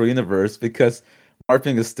Saints Row universe because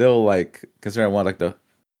LARPing is still like considered one of like the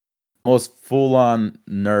most full-on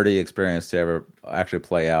nerdy experience to ever actually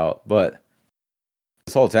play out. But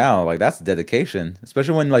this whole town, like that's dedication,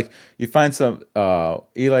 especially when like you find some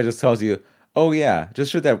Eli just tells you, oh yeah,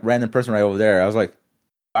 just shoot that random person right over there. I was like,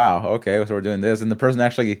 wow, okay, so we're doing this, and the person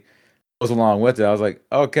actually goes along with it. I was like,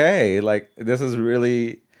 okay, like this is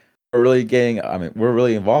really, we're really getting, I mean, we're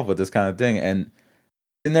really involved with this kind of thing. And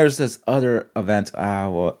then there's this other event,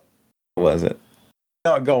 what was it?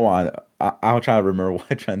 No, go on. I'll try to remember what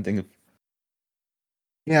I'm trying to think of.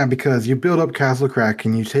 Yeah, because you build up Castle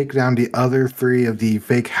Kraken, you take down the other three of the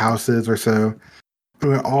fake houses or so,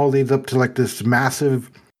 and it all leads up to like this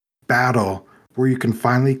massive battle where you can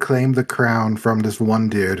finally claim the crown from this one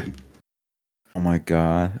dude. Oh my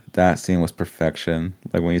god, that scene was perfection.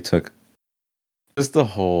 Like when you took just the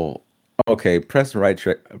whole okay, press the right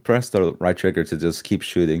trigger to just keep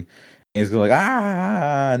shooting. And he's going like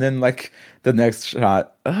and then like the next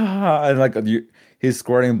shot and like he's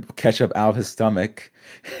squirting ketchup out of his stomach,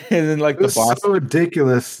 and then like the boss. So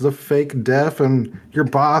ridiculous. The fake death, and your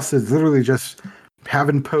boss is literally just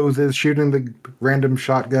having poses, shooting the random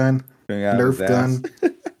shotgun, Nerf gun.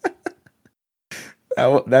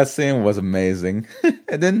 That scene was amazing.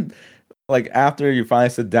 And then like after you finally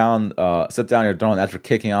sit down your throne after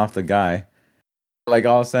kicking off the guy, like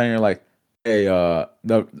all of a sudden you're like, hey,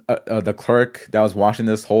 the clerk that was watching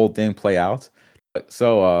this whole thing play out,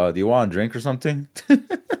 so do you want a drink or something?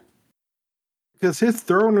 Because his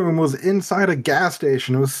throne room was inside a gas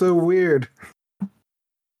station. It was so weird.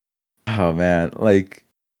 Oh man, like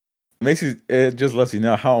it just lets you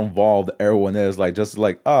know how involved everyone is. Like just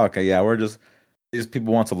like, oh okay, yeah, these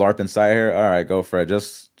people want to LARP inside here. All right, go for it.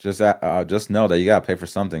 Just know that you gotta pay for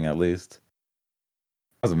something at least.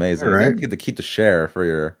 That was amazing. Right. You get to keep the share for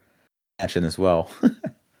your action as well.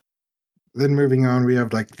 Then moving on, we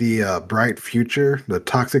have like the Bright Future, the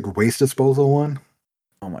toxic waste disposal one.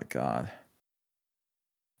 Oh my god.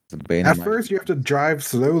 At first, you have to drive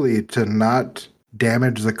slowly to not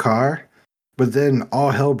damage the car, but then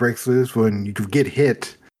all hell breaks loose when you get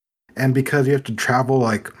hit. And because you have to travel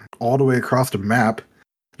like all the way across the map,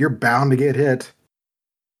 you're bound to get hit.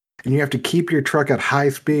 And you have to keep your truck at high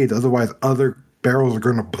speeds, otherwise other barrels are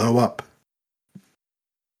going to blow up.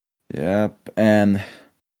 Yep. And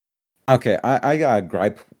okay, I got a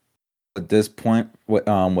gripe at this point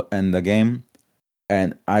in the game,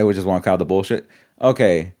 and I would just want to call the bullshit.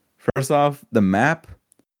 Okay, first off, the map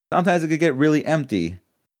sometimes it could get really empty.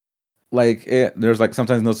 There's like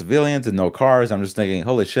sometimes no civilians and no cars. I'm just thinking,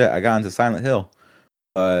 holy shit, I got into Silent Hill.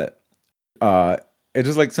 But uh, it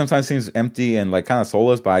just like sometimes seems empty and like kind of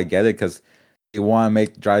soulless. But I get it because you want to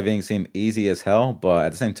make driving seem easy as hell. But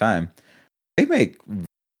at the same time, they make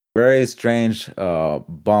very strange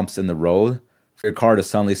bumps in the road for your car to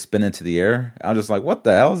suddenly spin into the air. I'm just like, what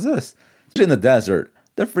the hell is this? It's in the desert,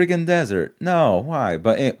 the freaking desert. No, why?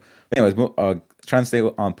 But anyways, trying to stay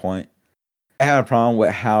on point. I have a problem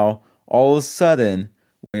with how all of a sudden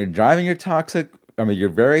when you're driving your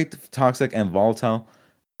very toxic and volatile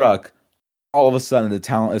truck, all of a sudden the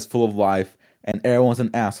town is full of life and everyone's an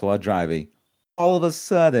asshole at driving. All of a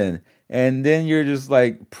sudden, and then you're just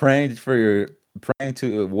like praying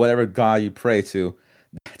to whatever god you pray to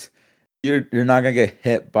that you're not gonna get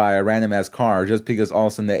hit by a random ass car just because all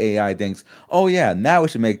of a sudden the AI thinks, oh yeah, now we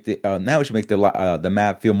should make the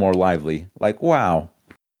map feel more lively. Like wow.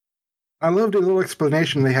 I love the little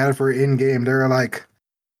explanation they had for in game. They're like,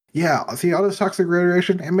 yeah, see all this toxic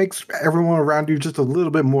radiation, it makes everyone around you just a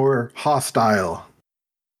little bit more hostile.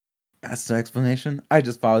 That's the explanation. I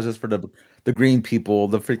just thought it was just for the green people,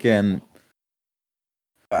 the freaking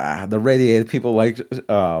the radiated people. I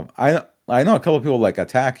know a couple of people like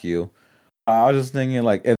attack you. I was just thinking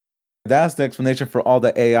like if that's the explanation for all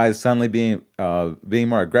the AI suddenly being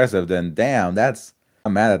more aggressive, then damn,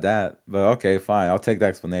 I'm mad at that. But okay, fine, I'll take the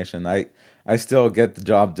explanation. I still get the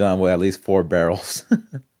job done with at least 4 barrels.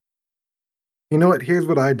 You know what? Here's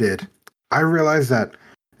what I did. I realized that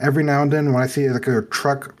every now and then when I see like a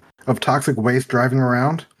truck of toxic waste driving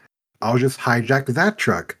around, I'll just hijack that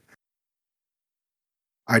truck.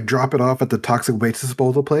 I drop it off at the toxic waste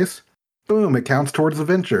disposal place. Boom, it counts towards the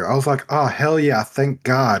venture. I was like, oh, hell yeah, thank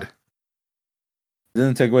God.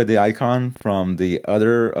 Didn't take away the icon from the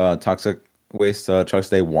other toxic waste trucks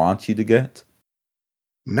they want you to get.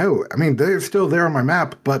 No, I mean, they're still there on my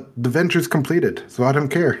map, but the venture's completed, so I don't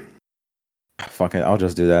care. Fuck it, I'll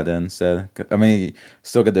just do that then instead. I mean,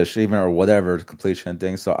 still get the achievement or whatever completion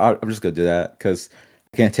thing, so I'm just gonna do that because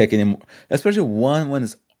I can't take any more, especially one when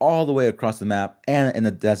it's all the way across the map and in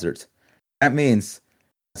the desert. That means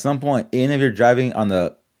at some point, even if you're driving on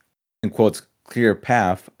the in quotes clear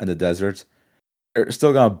path in the desert, you're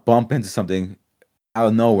still gonna bump into something out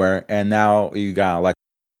of nowhere, and now you gotta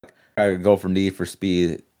go for Need for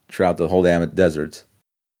Speed throughout the whole damn desert.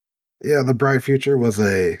 Yeah, the bright future was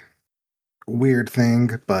a weird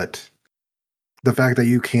thing, but the fact that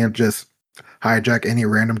you can't just hijack any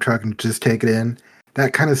random truck and just take it in,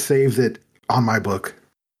 that kind of saves it on my book.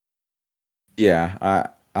 Yeah,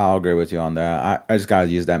 I'll agree with you on that. I just gotta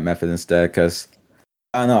use that method instead because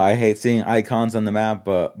I don't know. I hate seeing icons on the map,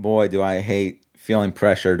 but boy, do I hate feeling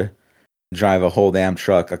pressured to drive a whole damn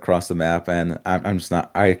truck across the map, and I'm just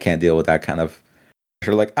not. I can't deal with that kind of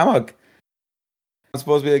pressure. Like I'm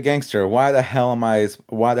supposed to be a gangster. Why the hell am I?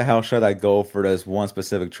 Why the hell should I go for this one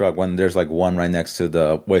specific truck when there's like one right next to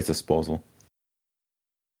the waste disposal?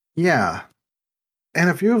 Yeah, and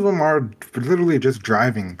a few of them are literally just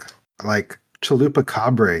driving, like Chalupa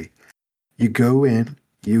Cabre. You go in,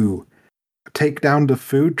 you take down the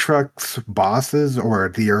food truck's bosses or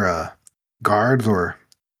the guards or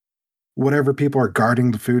whatever people are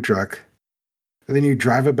guarding the food truck, and then you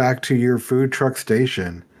drive it back to your food truck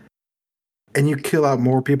station, and you kill out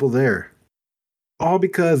more people there. All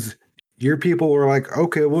because your people were like,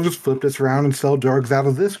 okay, we'll just flip this around and sell drugs out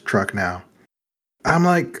of this truck now. I'm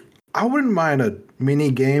like, I wouldn't mind a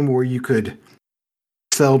mini game where you could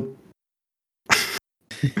sell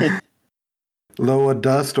Loa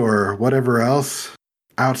dust or whatever else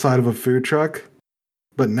outside of a food truck.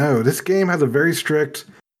 But no, this game has a very strict,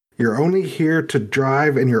 you're only here to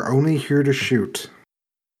drive and you're only here to shoot.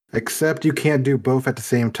 Except you can't do both at the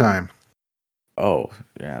same time. Oh,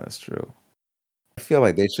 yeah, that's true. I feel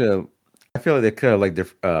like they should have. I feel like they could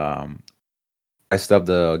have spiced up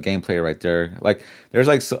the gameplay right there. Like there's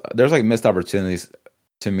like missed opportunities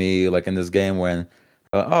to me like in this game when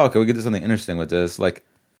oh okay we could do something interesting with this. Like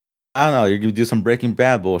I don't know, you could do some Breaking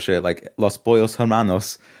Bad bullshit like Los Pollos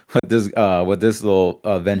Hermanos with this little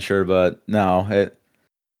venture, but no, it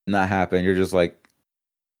not happen. You're just like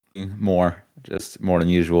just more than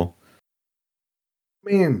usual.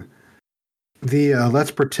 I mean, the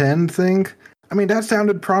let's pretend thing, I mean, that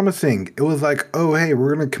sounded promising. It was like, oh, hey,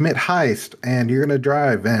 we're going to commit heist and you're going to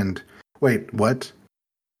drive and wait, what?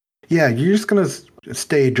 Yeah, you're just gonna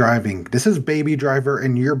stay driving. This is Baby Driver,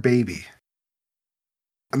 and you're Baby.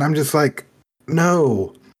 And I'm just like,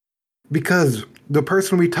 no, because the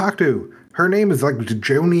person we talked to, her name is like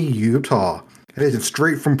Joni Utah. It is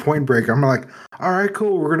straight from Point Break. I'm like, all right,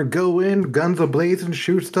 cool. We're gonna go in, guns ablaze, and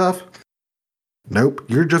shoot stuff. Nope,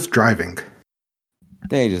 you're just driving.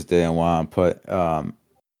 They just didn't want to put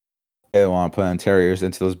they didn't want to put interiors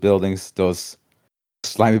into those buildings. Those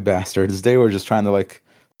slimy bastards. They were just trying to like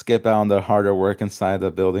skip out on the harder work inside the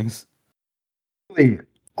buildings. Like,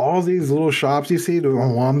 all these little shops you see, the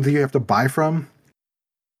ones that you have to buy from,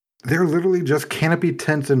 they're literally just canopy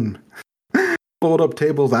tents and fold up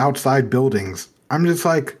tables outside buildings. I'm just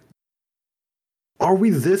like, are we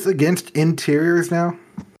this against interiors now?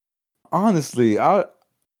 Honestly, I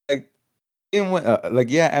like even when, like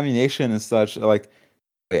yeah, ammunition and such. Like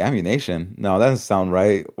wait, ammunition? No, that doesn't sound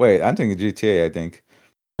right. Wait, I'm thinking GTA. I think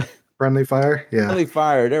Friendly fire? Yeah. friendly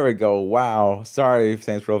fire. There we go. Wow. Sorry,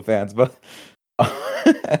 Saints Row fans, but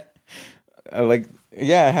like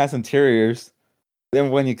yeah, it has interiors. Then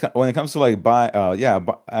when it comes to like buy, yeah,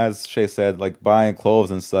 as Shay said, like buying clothes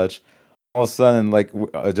and such, all of a sudden like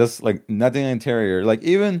just like nothing interior. Like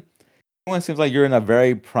even when it seems like you're in a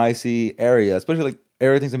very pricey area, especially like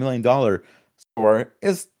everything's $1 million store,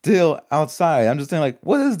 it's still outside. I'm just saying like,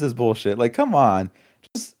 what is this bullshit? Like, come on,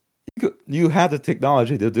 just you have the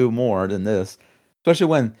technology to do more than this, especially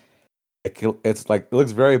when it's like it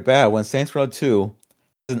looks very bad when Saints Row 2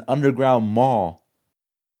 is an underground mall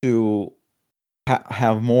to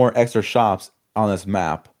have more extra shops on this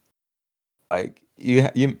map. Like you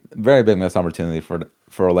very big missed opportunity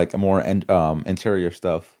for like a more interior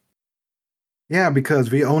stuff. Yeah,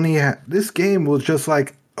 because we only had this game was just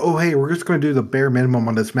like, oh hey, we're just gonna do the bare minimum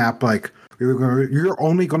on this map. Like you're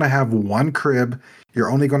only gonna have one crib, you're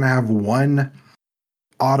only gonna have one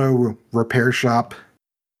auto repair shop,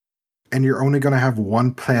 and you're only gonna have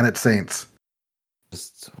one Planet Saints.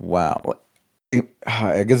 Just wow.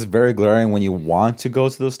 I guess it's very glaring when you want to go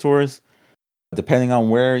to those stores. Depending on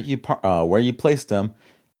where you place them,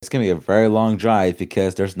 it's gonna be a very long drive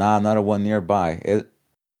because there's not another one nearby.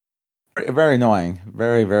 Very annoying,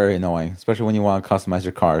 very annoying, especially when you want to customize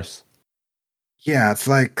your cars. Yeah, it's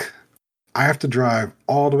like I have to drive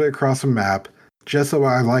all the way across the map just so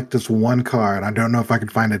I like this one car, and I don't know if I can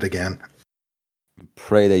find it again.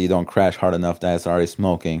 Pray that you don't crash hard enough that it's already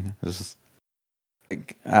smoking. It's just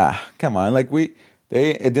like, come on, like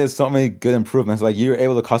it did so many good improvements. Like you're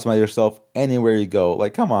able to customize yourself anywhere you go.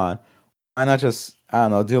 Like come on, why not just I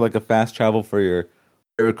don't know, do like a fast travel for your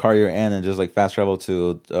favorite car you're in, and just like fast travel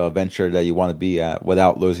to a venture that you want to be at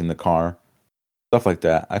without losing the car, stuff like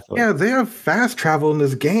that. I feel like Yeah, they have fast travel in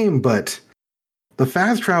this game, but the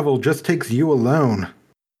fast travel just takes you alone.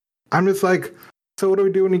 I'm just like, so what do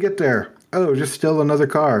we do when you get there? Oh, just steal another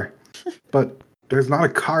car. But there's not a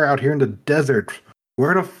car out here in the desert.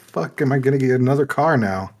 Where the fuck am I gonna get another car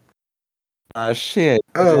now? shit.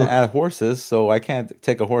 I didn't Oh, add horses, so I can't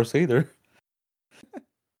take a horse either.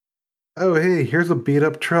 oh, hey, here's a beat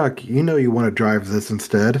up truck. You know you want to drive this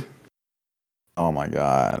instead. Oh my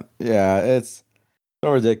god, yeah, it's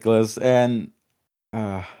so ridiculous, and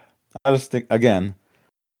uh, I just think again,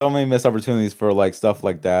 so many missed opportunities for like stuff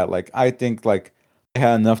like that. Like I think like I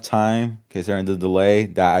had enough time considering the delay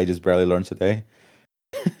that I just barely learned today.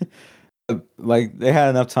 Like they had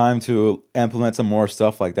enough time to implement some more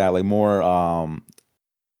stuff like that, like more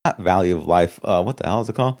not value of life. What the hell is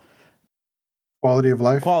it called? Quality of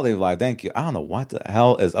life. Quality of life. Thank you. I don't know what the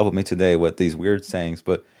hell is up with me today with these weird sayings,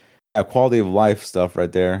 but quality of life stuff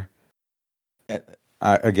right there.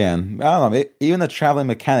 Uh, again, I don't know. Even the traveling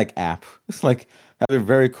mechanic app, it's like that'd be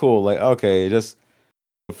very cool. Like, okay, just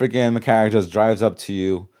the freaking mechanic just drives up to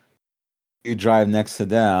you. You drive next to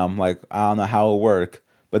them. Like, I don't know how it work,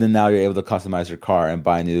 but then now you're able to customize your car and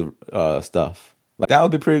buy new stuff. Like that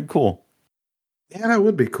would be pretty cool. Yeah, that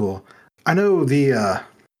would be cool. I know the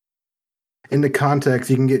in the context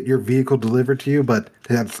you can get your vehicle delivered to you, but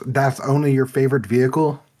that's only your favorite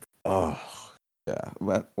vehicle. Oh, yeah.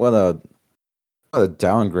 What a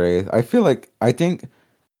downgrade. I feel like I think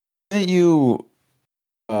didn't you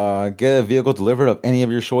get a vehicle delivered of any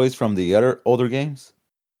of your choice from the other older games?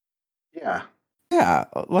 Yeah. Yeah,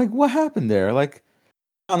 like what happened there? Like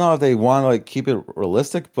I don't know if they want to like keep it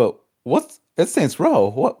realistic, but what's it's Saints Row?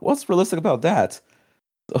 What's realistic about that?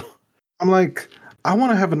 I'm like, I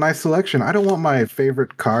want to have a nice selection. I don't want my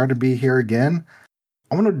favorite car to be here again.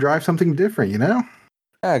 I want to drive something different, you know?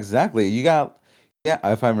 Yeah, exactly. You got yeah,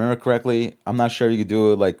 if I remember correctly, I'm not sure you could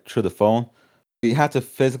do it like through the phone. You have to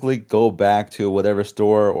physically go back to whatever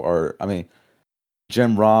store or I mean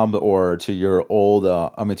Jim Rob or to your old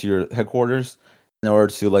I mean to your headquarters in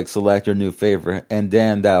order to like select your new favorite, and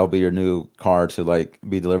then that'll be your new card to like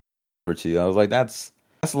be delivered to you. I was like, that's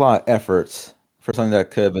a lot of effort for something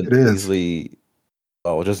that could have been It is. easily,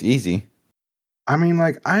 oh, just easy. I mean,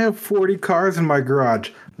 like, I have 40 cars in my garage.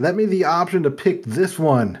 Let me the option to pick this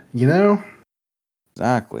one, you know?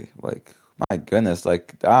 Exactly. Like, my goodness,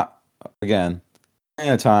 like that again, in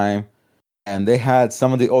a time, and they had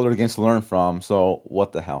some of the older games to learn from. So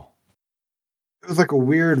what the hell? It was like a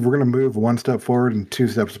weird, we're going to move one step forward and two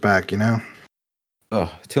steps back, you know?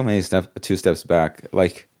 Oh, too many steps, two steps back.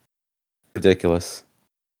 Like ridiculous.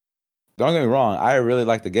 Don't get me wrong, I really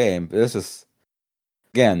like the game. But this is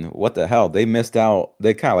again, what the hell? They missed out.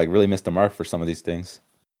 They kind of like really missed the mark for some of these things.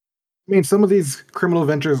 I mean, some of these criminal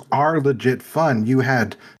adventures are legit fun. You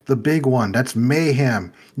had the big one, that's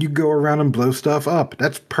mayhem. You go around and blow stuff up.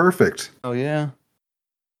 That's perfect. Oh yeah.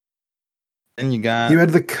 Then you You got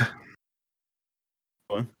had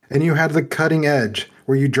and you had the cutting edge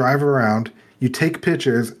where you drive around, you take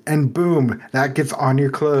pictures, and boom, that gets on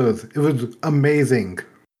your clothes. It was amazing.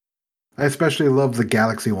 I especially love the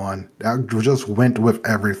Galaxy one. That just went with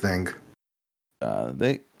everything.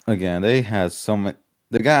 they again. They had so much.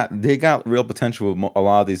 They got real potential with a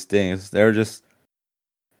lot of these things. They're just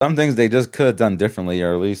some things they just could have done differently,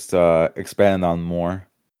 or at least expanded on more.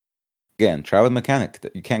 Again, try with mechanic.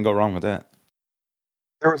 You can't go wrong with that.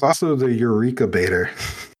 There was also the Eureka Baiter,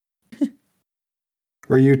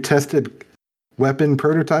 where you tested weapon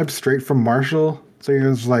prototypes straight from Marshall. So you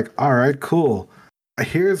was like, all right, cool.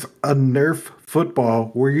 Here's a Nerf football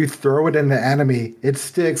where you throw it in the enemy, it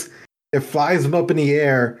sticks, it flies them up in the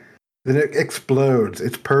air, then it explodes.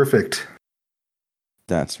 It's perfect.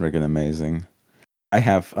 That's freaking amazing. I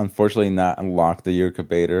have unfortunately not unlocked the Eureka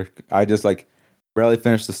Baiter. I just like barely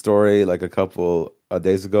finished the story like a couple of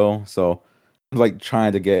days ago. So I'm like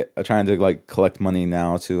trying to like collect money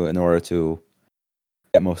now to in order to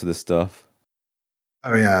get most of this stuff.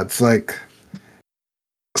 Oh yeah, it's like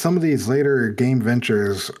some of these later game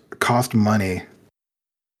ventures cost money,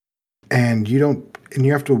 and you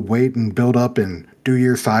have to wait and build up and do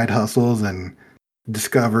your side hustles and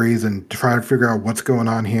discoveries and try to figure out what's going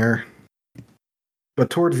on here. But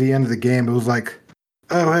towards the end of the game, it was like,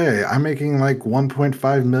 oh hey, I'm making like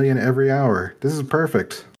 1.5 million every hour. This is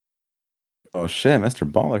perfect. Oh shit, Mr.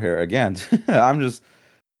 Baller here again. I'm just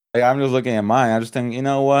looking at mine. I'm just thinking, you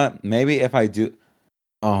know what? Maybe if I do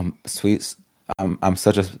sweet I'm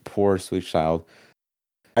such a poor sweet child.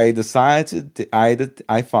 I decided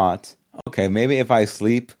I thought, okay, maybe if I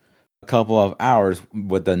sleep a couple of hours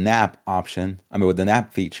with the nap option, I mean with the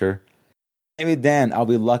nap feature, maybe then I'll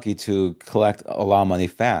be lucky to collect a lot of money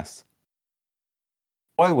fast.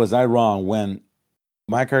 Boy, was I wrong when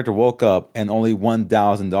my character woke up and only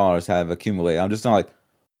 $1,000 have accumulated. I'm just not like,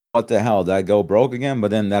 what the hell? Did I go broke again?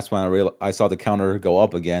 But then that's when I saw the counter go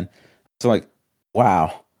up again. So like,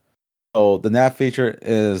 wow. So the nap feature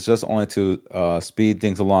is just only to speed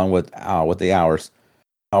things along with the hours.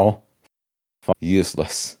 Oh,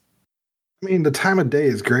 useless. I mean, the time of day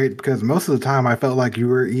is great because most of the time I felt like you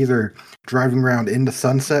were either driving around in the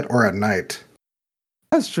sunset or at night.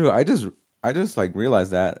 That's true. I just like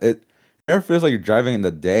realized that it never feels like you're driving in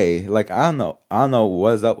the day. Like I don't know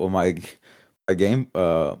what's up with my game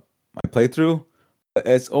my playthrough. But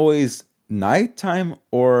it's always nighttime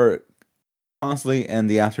or constantly in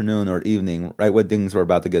the afternoon or evening, right when things were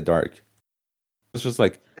about to get dark. It's just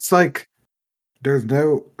like It's like there's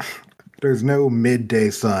no there's no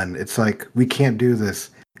midday sun. It's like we can't do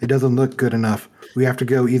this. It doesn't look good enough. We have to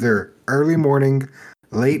go either early morning,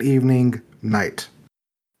 late evening, night.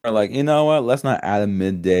 or like, you know what? Let's not add a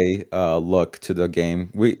midday look to the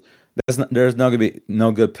game. There's not gonna be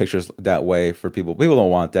no good pictures that way for people. People don't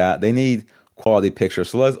want that. They need quality pictures.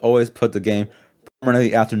 So let's always put the game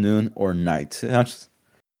permanently afternoon or night.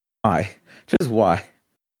 Why? Just why?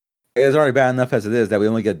 It's already bad enough as it is that we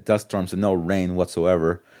only get dust storms and no rain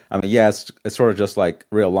whatsoever. I mean, yeah, it's sort of just like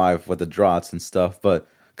real life with the droughts and stuff, but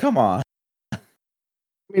come on. I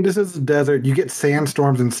mean, this is a desert. You get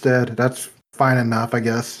sandstorms instead. That's fine enough, I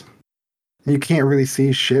guess. You can't really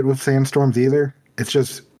see shit with sandstorms either. It's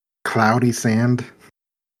just cloudy sand.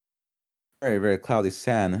 Very, very cloudy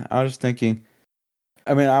sand. I was just thinking,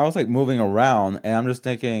 I mean, I was like moving around and I'm just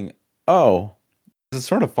thinking, oh, this is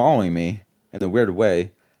sort of following me in a weird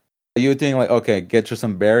way. You would think like, okay, get through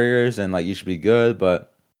some barriers and like you should be good,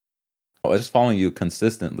 but oh, it's just following you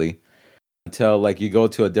consistently until like you go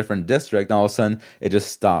to a different district and all of a sudden it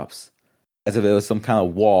just stops. As if it was some kind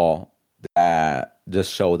of wall that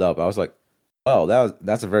just showed up. I was like, oh,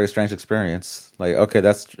 that's a very strange experience. Like, okay,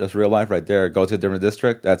 that's real life right there. Go to a different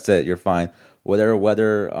district, that's it, you're fine. Whatever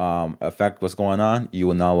weather effect was going on, you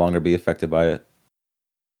will no longer be affected by it.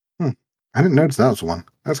 I didn't notice that was one.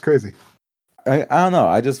 That's crazy. I don't know.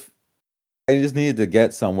 I just needed to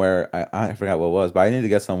get somewhere. I forgot what it was, but I needed to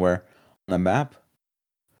get somewhere on the map.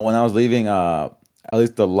 When I was leaving, at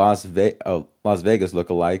least the Las Vegas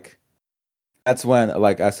look-alike, that's when,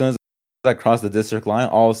 like, as soon as I crossed the district line,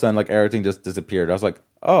 all of a sudden, like, everything just disappeared. I was like,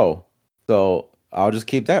 oh, so I'll just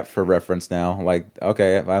keep that for reference now. Like,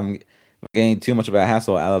 okay, if I'm getting too much of a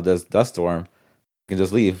hassle out of this dust storm, I can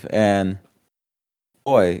just leave. And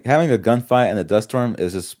boy, having a gunfight in a dust storm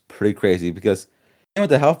is just pretty crazy because even with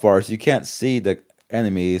the health bars, you can't see the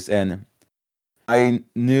enemies. And I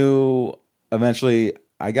knew eventually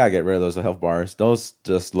I gotta get rid of those health bars. Those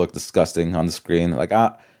just look disgusting on the screen. Like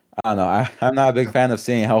I don't know. I'm not a big fan of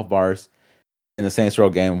seeing health bars in the Saints Row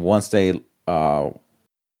game once they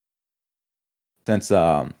since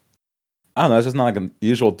I don't know, it's just not like a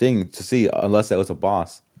usual thing to see unless it was a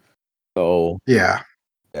boss. So Yeah.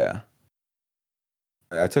 yeah.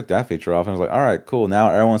 I took that feature off and I was like, all right, cool. Now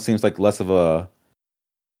everyone seems like less of a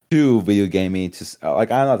too video gamey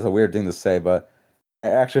like I don't know, it's a weird thing to say, but it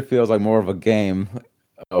actually feels like more of a game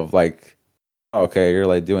of like okay, you're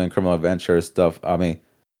like doing criminal adventure stuff. I mean,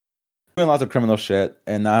 doing lots of criminal shit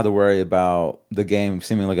and not have to worry about the game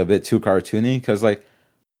seeming like a bit too cartoony because like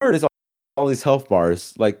where is all these health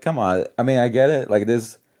bars? Like, come on. I mean, I get it. Like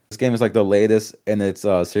this game is like the latest in its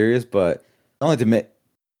series, but only to admit,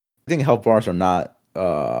 I think health bars are not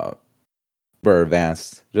very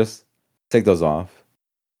advanced. Just take those off.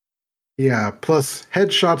 Yeah. Plus,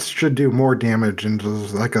 headshots should do more damage and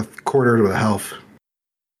just like a quarter to the health.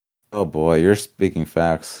 Oh boy, you're speaking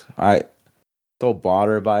facts. I so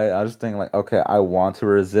bothered by it. I just think like, okay, I want to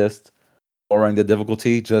resist lowering the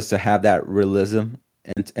difficulty just to have that realism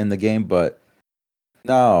in the game, but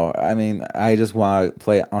no, I mean, I just want to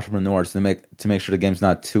play entrepreneurs to make sure the game's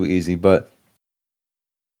not too easy. But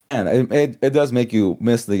man, it does make you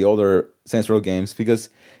miss the older Saints Row games because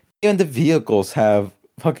even the vehicles have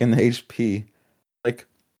fucking HP. Like,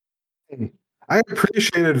 I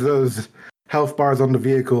appreciated those health bars on the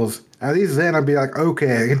vehicles. At least then I'd be like,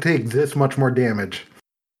 okay, I can take this much more damage.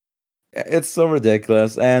 it's so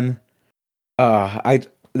ridiculous. And I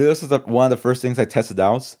this is one of the first things I tested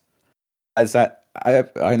out. I decided,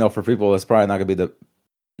 I know for people it's probably not gonna be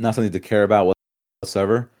not something to care about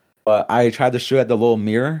whatsoever. But I tried to shoot at the little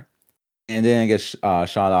mirror and didn't get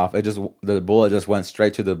shot off. It just the bullet just went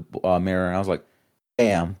straight to the mirror, and I was like,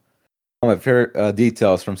 "Damn!" One of my favorite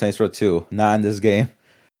details from Saints Row 2, not in this game.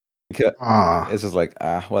 Because Ah, it's just like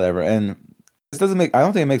whatever. And this doesn't make. I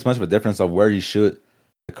don't think it makes much of a difference of where you shoot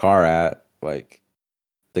the car at, like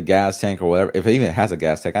the gas tank or whatever. If it even has a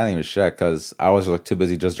gas tank, I didn't even check because I was like too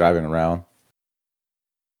busy just driving around.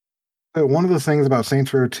 so one of the things about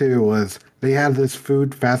Saints Row 2 was they had this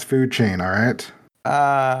fast food chain, all right?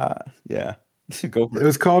 Yeah, go for It it.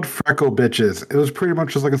 was called Freckle Bitches. It was pretty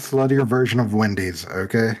much just like a sluttier version of Wendy's,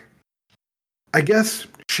 okay? I guess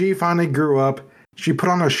she finally grew up. She put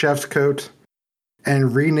on a chef's coat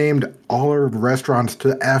and renamed all her restaurants to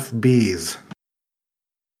FBs.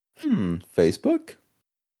 Facebook.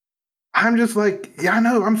 I'm just like, yeah, I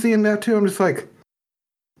know. I'm seeing that too. I'm just like,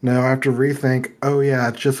 no, I have to rethink. Oh yeah,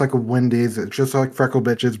 it's just like a Wendy's. It's just like Freckle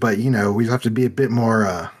Bitches, but you know, we have to be a bit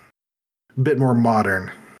more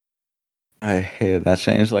modern. I hated that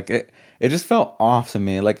change. Like it just felt off to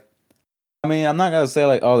me. Like I mean, I'm not gonna say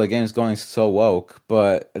like, oh, the game's going so woke,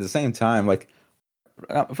 but at the same time, like,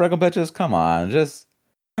 Freckle bitches, come on, just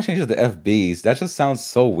change it to FBs. That just sounds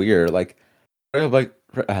so weird. Like, like,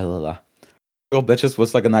 Freckle bitches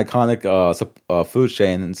was like an iconic food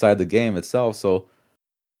chain inside the game itself. So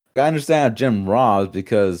I understand Jim Ross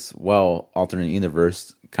because, well, alternate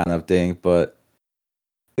universe kind of thing, but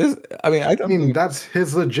this, I mean, I I don't mean, think that's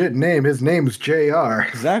his legit name. His name's JR.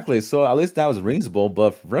 exactly. So at least that was reasonable.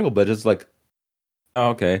 But Freckle bitches, like, oh,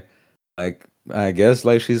 okay. Like I guess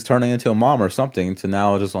like she's turning into a mom or something to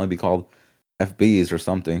now just only be called FBs or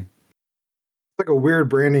something. Like a weird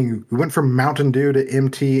branding. We went from Mountain Dew to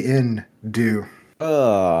MTN Dew.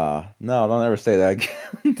 No, don't ever say that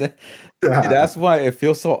again. That's why it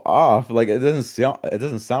feels so off. Like it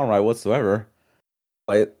doesn't sound right whatsoever.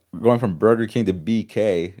 Like going from Burger King to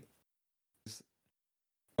BK.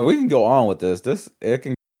 We can go on with this. This it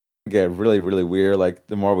can get really, really weird. Like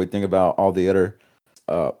the more we think about all the other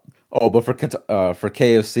uh oh, but for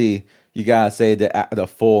KFC, you gotta say the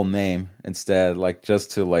full name instead, like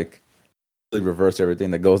just to like really reverse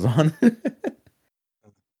everything that goes on.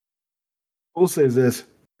 We'll say this.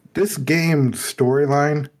 This game's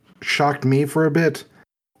storyline shocked me for a bit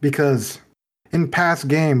because in past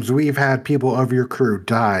games we've had people of your crew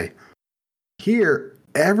die. Here,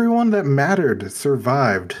 everyone that mattered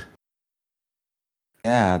survived.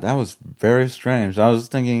 Yeah, that was very strange. I was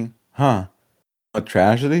thinking, huh, a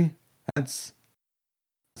tragedy? That's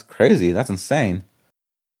that's crazy. That's insane.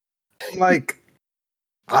 Like,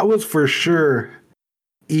 I was for sure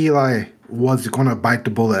Eli was going to bite the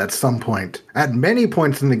bullet at some point, at many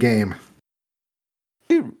points in the game.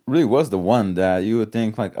 He really was the one that you would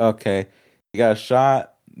think like, okay, he got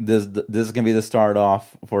shot. This is gonna be the start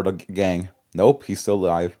off for the gang. Nope, he's still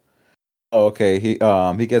alive. Oh, okay, he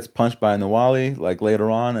gets punched by Nawali like later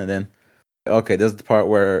on, and then okay, this is the part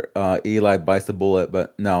where Eli bites the bullet,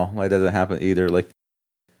 but no, like that doesn't happen either. Like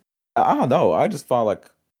I don't know, I just thought like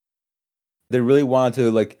they really wanted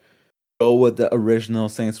to like go with the original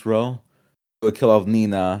Saints Row, would kill off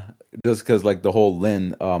Nina just because like the whole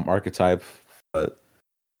Lynn archetype. But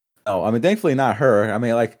no, I mean thankfully not her. I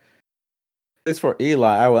mean like it's for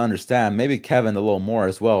Eli, I would understand. Maybe Kevin a little more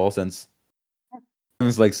as well, since it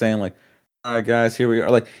was like saying like, all right guys, here we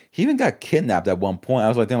are. Like he even got kidnapped at one point. I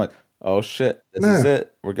was like thinking like, oh shit, this is Nah,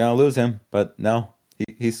 it. We're gonna lose him. But no,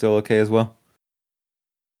 he's still okay as well.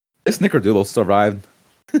 This Snickerdoodle survived.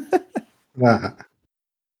 nah.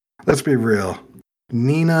 Let's be real.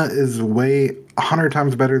 Nina is way 100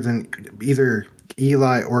 times better than either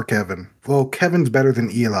Eli or Kevin. Well, Kevin's better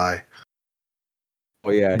than Eli,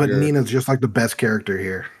 Oh yeah, but here. Nina's just like the best character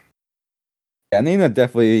here. Yeah, Nina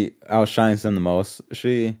definitely outshines them the most.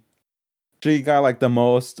 She got like the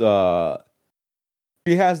most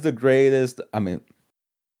she has the greatest, I mean,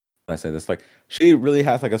 I say this like she really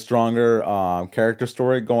has like a stronger character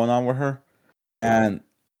story going on with her. And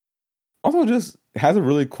also just has a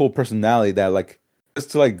really cool personality that like just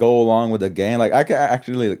to like go along with the game. Like I can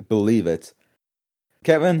actually like, believe it.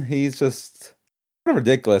 Kevin, he's just kind of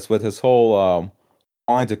ridiculous with his whole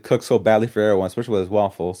wanting to cook so badly for everyone, especially with his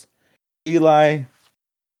waffles. Eli,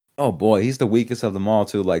 oh boy, he's the weakest of them all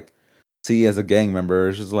to like see as a gang member.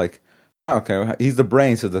 It's just like okay, he's the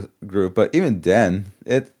brains of the group, but even then,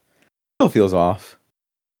 it still feels off.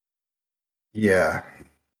 Yeah.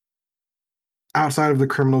 Outside of the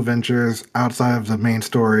criminal ventures, outside of the main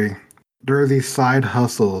story, there are these side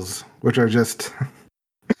hustles, which are just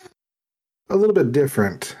a little bit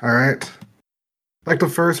different, all right? Like the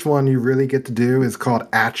first one you really get to do is called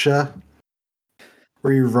Atcha,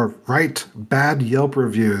 where you write bad Yelp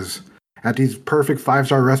reviews at these perfect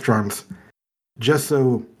 5-star restaurants just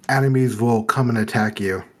so enemies will come and attack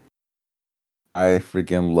you. I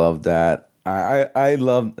freaking love that. I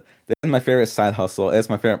love that's my favorite side hustle. It's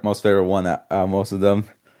my favorite, most favorite one. Most of them,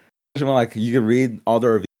 especially when, like you can read all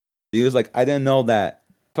the reviews. Like I didn't know that.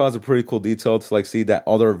 I thought it was a pretty cool detail to like see that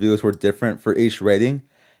all the reviews were different for each rating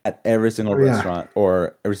at every single Oh, yeah. restaurant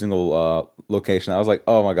or every single location. I was like,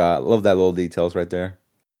 oh my god, I love that little details right there.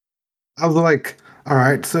 I was like, all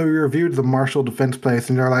right, so you reviewed the Marshall Defense Place,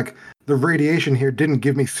 and they're like, the radiation here didn't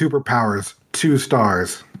give me superpowers. 2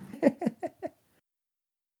 stars.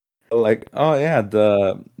 Like, oh yeah,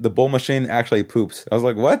 the bowl machine actually poops. I was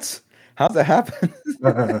like, what? How's that happen?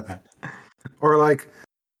 Or like,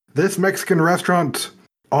 this Mexican restaurant,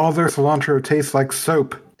 all their cilantro tastes like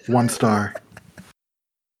soap. 1 star.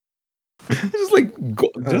 Just like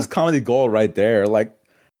Uh, just comedy gold right there. Like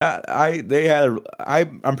they had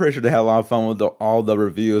I'm pretty sure they had a lot of fun with all the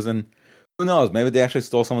reviews, and who knows, maybe they actually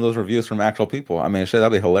stole some of those reviews from actual people. I mean, shit,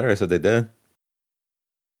 that'd be hilarious if they did.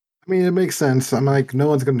 I mean, it makes sense. I'm like, no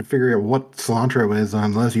one's going to figure out what cilantro is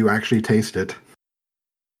unless you actually taste it.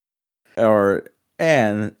 Or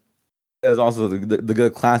and there's also the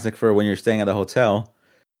good classic for when you're staying at a hotel.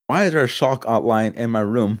 Why is there a chalk outline in my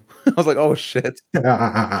room? I was like, oh shit.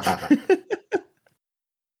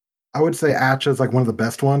 I would say Atcha is like one of the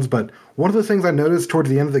best ones, but one of the things I noticed towards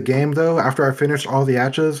the end of the game, though, after I finished all the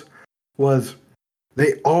Atchas, was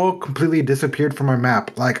they all completely disappeared from my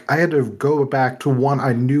map. Like, I had to go back to one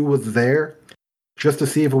I knew was there just to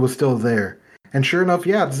see if it was still there. And sure enough,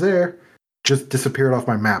 yeah, it's there. Just disappeared off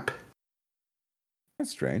my map.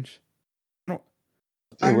 That's strange. I don't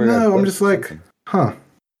be a I weird know, I'm glitch just or like, something. huh.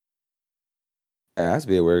 It has to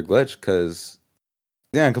be a weird glitch because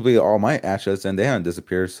yeah, I completed all my actions and they haven't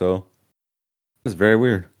disappeared, so it's very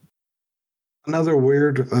weird. Another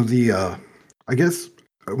weird of the I guess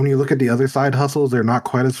when you look at the other side hustles, they're not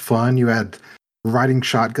quite as fun. You had riding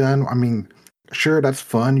shotgun. I mean, sure that's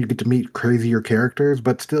fun. You get to meet crazier characters,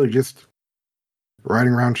 but still just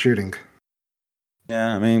riding around shooting.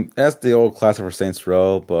 Yeah, I mean that's the old classic for Saints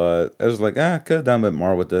Row, but I was like, could have done a bit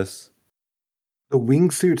more with this. The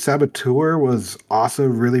wingsuit saboteur was also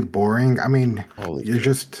really boring. I mean, Holy you shit.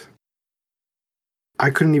 just I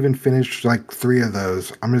couldn't even finish like 3 of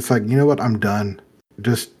those. I'm just like, you know what? I'm done.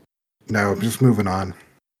 Just no, just moving on.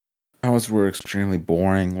 Those were extremely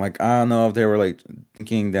boring. Like I don't know if they were like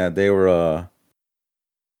thinking that they were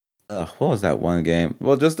What was that one game?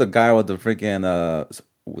 Well, just the guy with the freaking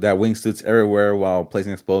that wingsuits everywhere while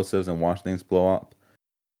placing explosives and watching things blow up.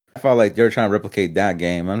 I felt like they're trying to replicate that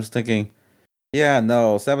game. I'm just thinking, yeah,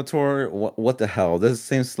 no, Saboteur, what the hell? This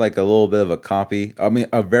seems like a little bit of a copy. I mean,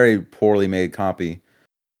 a very poorly made copy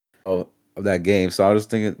of that game. So I was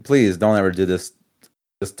thinking, please don't ever do this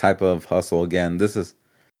type of hustle again. This is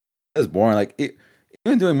boring. Like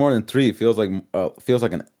even doing more than three feels like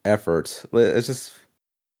an effort. It's just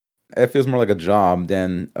it feels more like a job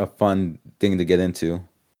than a fun thing to get into.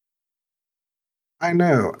 I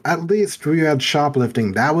know. At least we had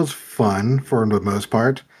shoplifting. That was fun for the most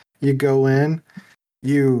part. You go in,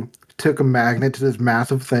 you took a magnet to this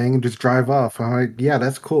massive thing and just drive off. I'm like, yeah,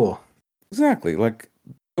 that's cool. Exactly. Like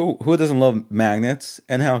who doesn't love magnets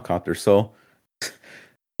and helicopters? So,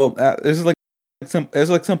 it's like it's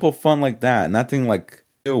like simple fun like that. Nothing like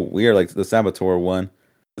too weird like the Saboteur one.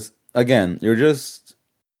 Again, you're just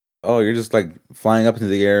like flying up into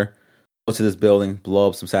the air, go to this building, blow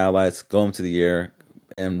up some satellites, go into the air,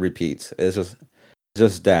 and repeat. It's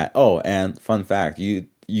just that. Oh, and fun fact, you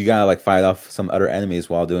gotta like fight off some other enemies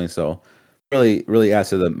while doing so. Really adds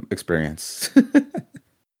to the experience.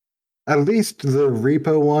 At least the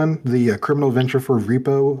repo one, the criminal venture for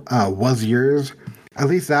repo, was yours. At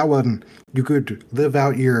least that one, you could live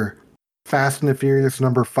out your Fast and the Furious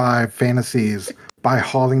number 5 fantasies by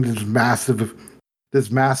hauling this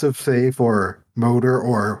massive safe or motor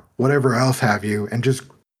or whatever else have you, and just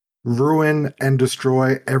ruin and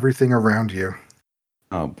destroy everything around you.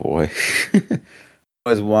 Oh boy.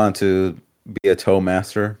 Always wanted to be a tow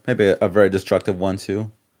master. Maybe a very destructive one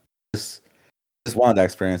too. Just just wanted that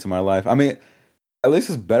experience in my life. I mean, at least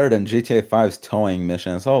it's better than GTA 5's towing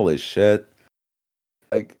missions. Holy shit.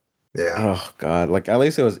 Like, Yeah. oh god. Like at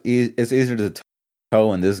least it's easier to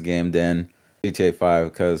tow in this game than GTA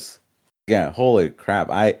 5 because again, holy crap.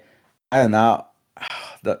 I don't know.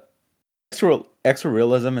 The extra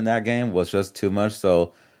realism in that game was just too much.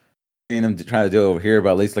 So seeing them try to do it over here,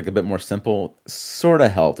 but at least like a bit more simple, sort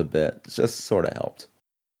of helped a bit. Just sort of helped.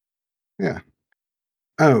 Yeah.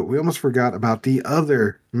 Oh, we almost forgot about the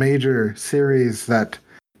other major series that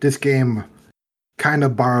this game kind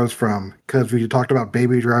of borrows from, because we talked about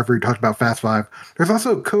Baby Driver, we talked about Fast Five. There's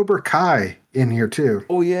also Cobra Kai in here too.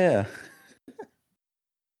 Oh yeah.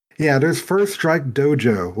 Yeah, there's First Strike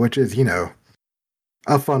Dojo, which is,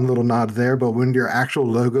 a fun little nod there, but when your actual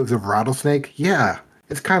logos of Rattlesnake, yeah,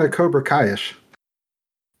 it's kind of Cobra Kai-ish.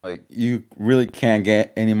 Like you really can't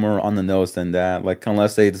get any more on the nose than that. Like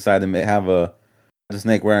unless they decide to have a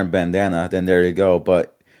snake wearing bandana, then there you go.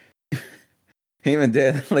 But even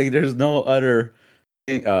then, like there's no other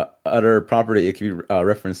property it could be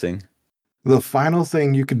referencing. The final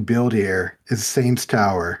thing you could build here is Saints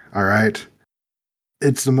Tower, all right?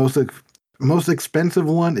 It's the most expensive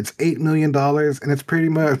one. It's $8 million, and it's pretty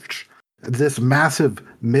much this massive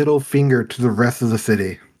middle finger to the rest of the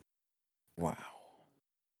city. Wow.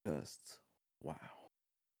 Just wow.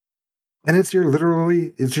 And it's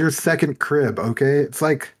your second crib, okay? It's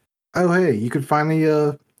like, oh hey, you could finally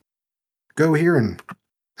go here and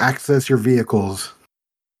access your vehicles.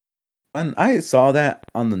 When I saw that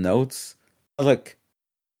on the notes, I was like,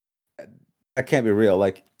 that can't be real.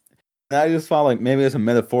 Like, and I just thought like maybe it's a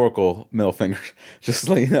metaphorical middle finger, just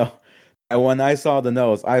like And when I saw the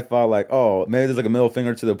notes, I thought like, oh, maybe there's like a middle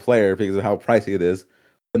finger to the player because of how pricey it is.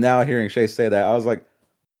 But now hearing Shay say that, I was like,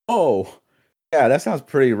 oh, yeah, that sounds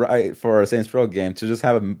pretty right for a Saints Row game to just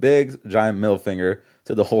have a big giant middle finger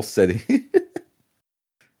to the whole city.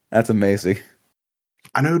 That's amazing.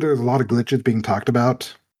 I know there's a lot of glitches being talked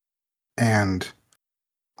about, and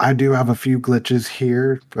I do have a few glitches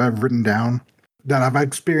here that I've written down that I've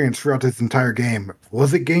experienced throughout this entire game.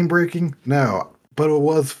 Was it game breaking? No, but it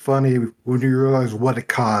was funny when you realize what it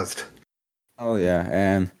caused. Oh yeah,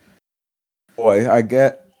 and boy,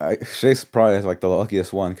 Shay's probably is like the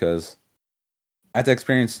luckiest one because I had to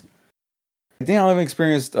experience. I think I only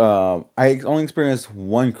experienced. I only experienced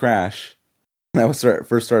one crash when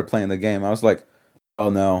first started playing the game. I was like, oh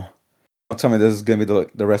no, don't tell me this is gonna be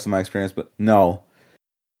the rest of my experience. But no,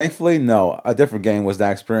 thankfully, no. A different game was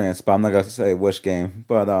that experience, but I'm not gonna say which game.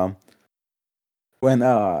 But when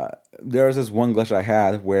there was this one glitch I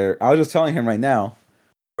had where I was just telling him right now,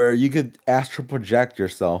 where you could astral project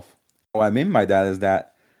yourself. What I mean by that is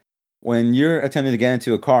that when you're attempting to get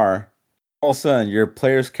into a car, all of a sudden your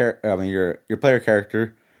player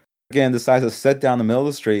character again decides to sit down in the middle of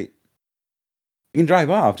the street. You can drive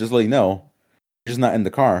off, just let you know. You're just not in the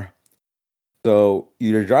car. So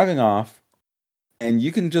you're driving off and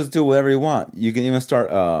you can just do whatever you want. You can even start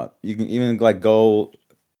you can even go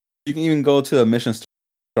to a mission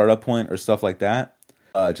startup point or stuff like that.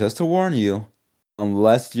 Just to warn you,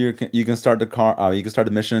 unless you can start the car, you can start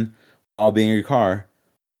the mission while being in your car.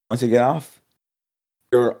 Once you get off,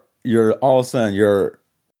 you're all of a sudden your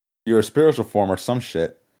spiritual form or some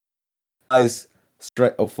shit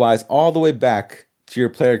flies all the way back to your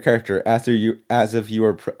player character after you as if you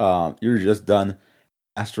were just done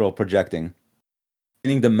astral projecting,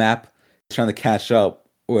 meaning the map is trying to catch up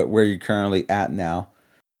with where you're currently at now,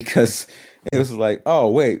 because it was like, oh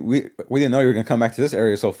wait, we didn't know you were gonna come back to this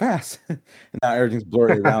area so fast. And now everything's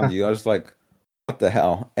blurry around you. I was like, what the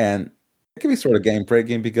hell? And it can be sort of game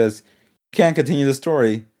breaking because you can't continue the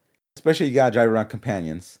story, especially you gotta drive around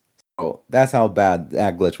companions. So that's how bad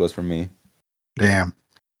that glitch was for me. Damn.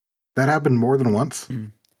 That happened more than once?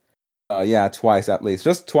 Yeah, twice at least.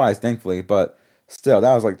 Just twice, thankfully, but still,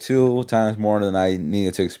 that was like two times more than I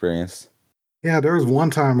needed to experience. Yeah, there was one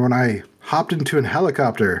time when I hopped into a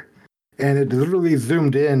helicopter and it literally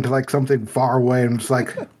zoomed in to like something far away and was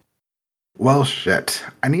like, well, shit.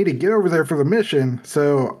 I need to get over there for the mission,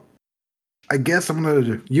 so I guess I'm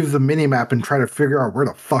gonna use the mini map and try to figure out where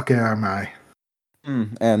the fuck am I.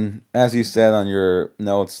 And as you said on your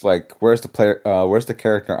notes, like, where's the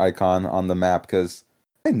character icon on the map? Because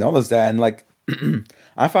I noticed that, and like,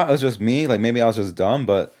 I thought it was just me, like maybe I was just dumb,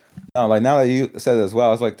 but no, like now that you said it as well,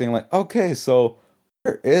 I was like thinking, like, okay, so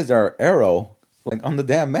where is our arrow, like on the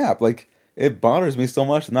damn map? Like, it bothers me so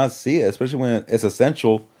much to not see it, especially when it's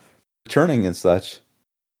essential turning and such.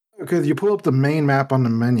 Because you pull up the main map on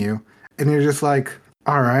the menu and you're just like,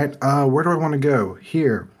 all right, where do I want to go?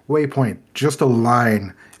 Here, waypoint, just a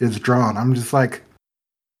line is drawn. I'm just like,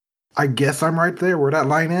 I guess I'm right there where that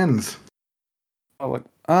line ends. Oh,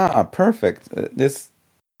 like, perfect. This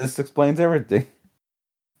explains everything.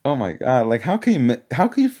 Oh my God! Like, how can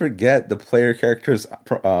you forget the player character's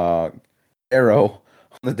arrow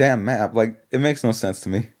on the damn map? Like, it makes no sense to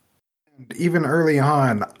me. Even early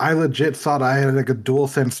on, I legit thought I had like a dual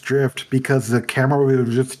sense drift because the camera would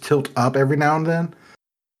just tilt up every now and then.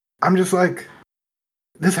 I'm just like,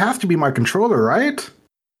 this has to be my controller, right?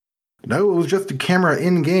 No, it was just the camera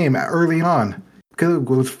in game early on because it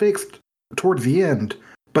was fixed towards the end.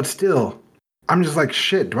 But still, I'm just like,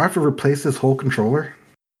 shit, do I have to replace this whole controller?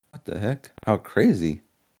 What the heck? How crazy!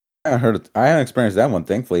 I haven't experienced that one,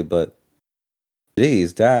 thankfully, but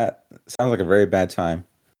geez, that sounds like a very bad time.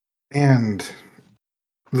 And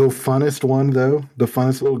the funnest one, though, the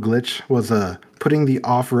funnest little glitch was putting the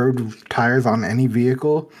off-road tires on any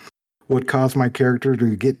vehicle would cause my character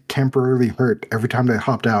to get temporarily hurt every time they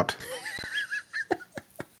hopped out.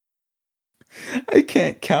 I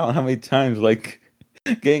can't count how many times, like,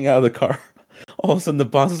 getting out of the car, all of a sudden the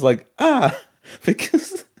boss is like,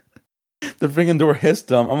 because the freaking door hits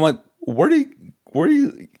them. I'm like, what are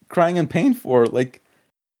you crying in pain for? Like,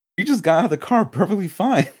 you just got out of the car perfectly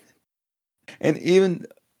fine. And even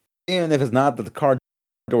if it's not that the car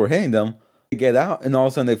door hitting them, they get out and all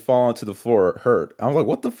of a sudden they fall onto the floor hurt. I was like,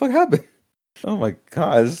 what the fuck happened? Oh my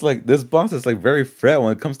God. It's like this boss is like very frail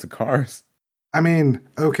when it comes to cars. I mean,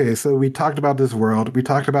 okay, so we talked about this world. We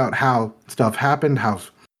talked about how stuff happened, how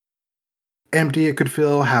empty it could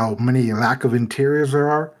feel, how many lack of interiors there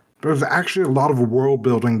are. There's actually a lot of world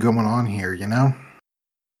building going on here, you know?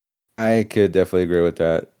 I could definitely agree with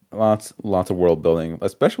that. Lots of world building,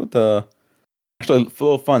 especially with the actually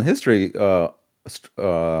full of fun history. I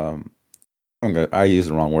use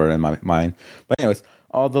the wrong word in my mind, but anyways,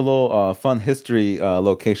 all the little fun history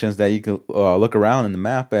locations that you can look around in the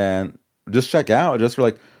map and just check out, just for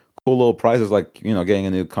like cool little prizes, like getting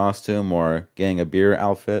a new costume or getting a beer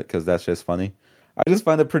outfit, because that's just funny. I just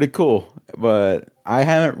find it pretty cool, but I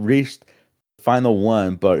haven't reached the final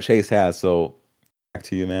one, but Chase has. So back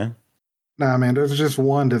to you, man. Nah, man, there's just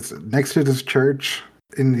one that's next to this church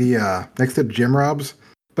in the next to Jim Rob's.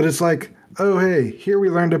 But it's like, oh hey, here we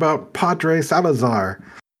learned about Padre Salazar,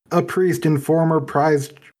 a priest and former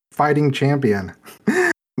prize fighting champion.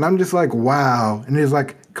 And I'm just like, wow. And he's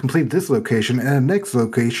like, complete this location and the next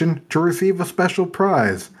location to receive a special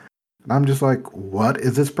prize. And I'm just like, what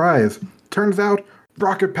is this prize? Turns out,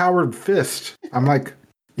 rocket powered fist. I'm like,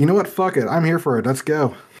 you know what? Fuck it. I'm here for it. Let's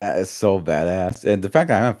go. That is so badass, and the fact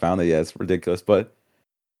that I haven't found it yet is ridiculous. But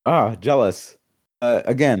jealous.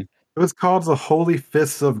 Again, It was called the Holy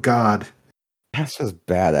Fists of God. that's just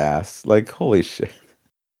badass. Like, holy shit.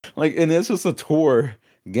 Like, and it's just a tour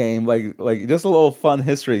game, like just a little fun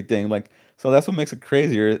history thing. Like, so that's what makes it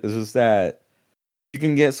crazier. Is just that you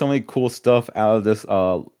can get so many cool stuff out of this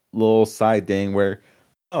little side thing where,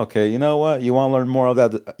 okay, you know what? You want to learn more of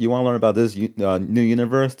that? You want to learn about this new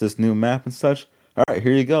universe, this new map and such? All right,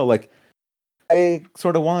 here you go. Like, I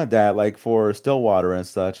sort of wanted that, like for Stillwater and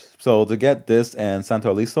such. So to get this and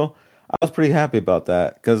Santo Aliso, I was pretty happy about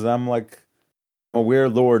that because I'm like a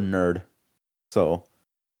weird lore nerd. So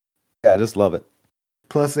yeah, I just love it.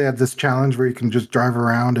 Plus, they had this challenge where you can just drive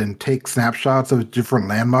around and take snapshots of different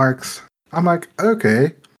landmarks. I'm like,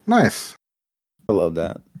 okay, nice. I love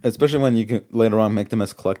that, especially when you can later on make them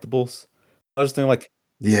as collectibles. I was thinking like,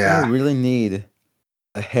 I Yeah. really need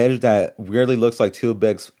a hedge that weirdly looks like two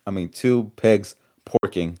pigs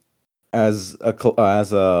porking as a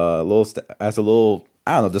little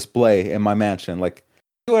I don't know display in my mansion. Like,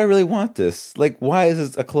 do I really want this? Like, why is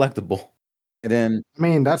this a collectible? And then, I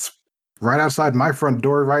mean, that's right outside my front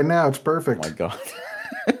door right now. It's oh my perfect. god,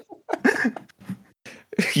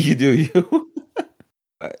 you do you.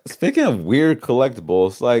 Speaking of weird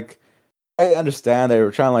collectibles, like I understand they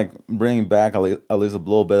were trying to like bring back at least a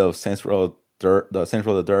little bit of Saints Row the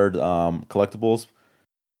Third collectibles,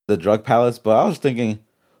 the drug pallets. But I was thinking,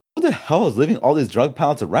 who the hell is leaving all these drug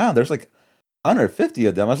pallets around? There's like 150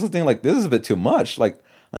 of them. I was just thinking like this is a bit too much. Like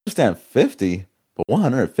I understand 50, but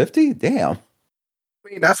 150? Damn. I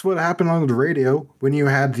mean, that's what happened on the radio when you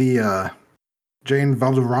had the Jane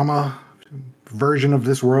Valderrama version of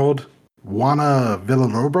this world, Juana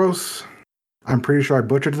Villalobos. I'm pretty sure I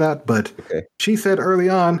butchered that, but Okay. she said early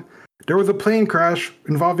on there was a plane crash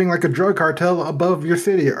involving like a drug cartel above your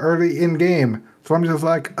city early in game. So I'm just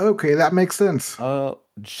like, okay, that makes sense.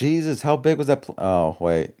 Jesus, how big was that? Oh,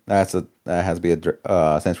 wait, that has to be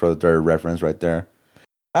a Saints Row the Third reference right there.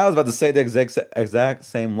 I was about to say the exact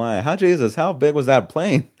same line. How Jesus? How big was that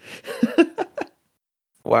plane?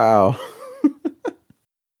 Wow.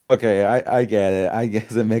 Okay, I get it. I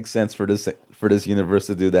guess it makes sense for this universe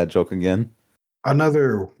to do that joke again.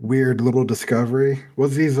 Another weird little discovery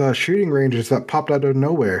was these shooting ranges that popped out of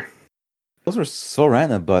nowhere. Those were so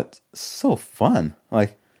random, but so fun.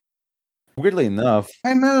 Like weirdly enough,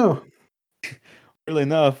 I know. weirdly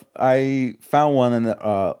enough, I found one in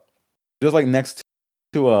just like next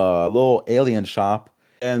to a little alien shop,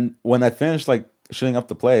 and when I finished like shooting up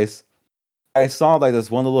the place, I saw like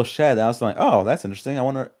this one little shed. And I was like, "Oh, that's interesting. I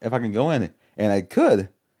wonder if I can go in it." And I could. And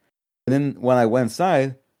then when I went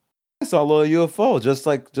inside, I saw a little UFO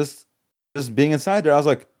just being inside there. I was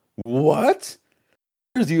like, "What?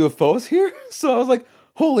 There's UFOs here?" So I was like,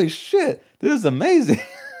 "Holy shit, this is amazing."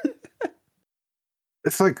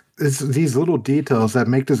 It's these little details that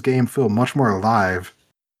make this game feel much more alive.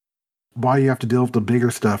 Why you have to deal with the bigger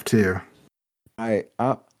stuff too. I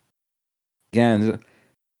again,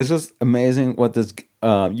 it's just amazing what this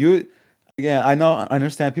you again. I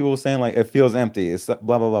understand people saying like it feels empty. It's blah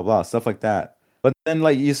blah blah blah stuff like that. But then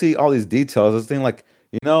like you see all these details. This thing like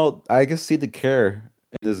I can see the care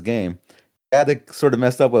in this game. Yeah, they sort of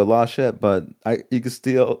messed up with a lot of shit, but I you can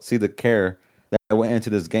still see the care that went into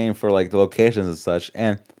this game for like the locations and such.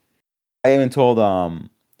 And I even told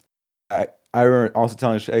I remember also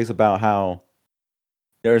telling Chase about how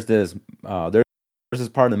there's this there's this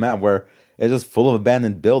part of the map where it's just full of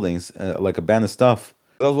abandoned buildings, like abandoned stuff.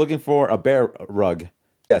 I was looking for a bear rug.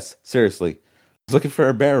 Yes, seriously, I was looking for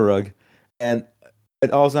a bear rug, and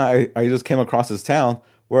all of a sudden I just came across this town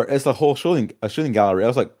where it's a shooting gallery. I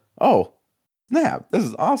was like, oh snap, this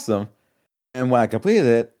is awesome. And when I completed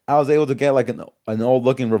it, I was able to get like an old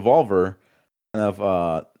looking revolver kind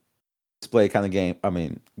of display kind of game. I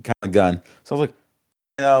mean, kind of gun. So I was like,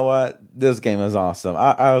 you know what? This game is awesome.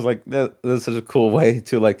 I was like, this is such a cool way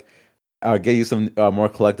to like get you some more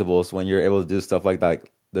collectibles when you're able to do stuff like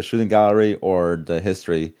the shooting gallery or the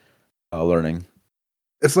history learning.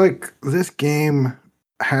 It's like this game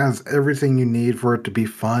has everything you need for it to be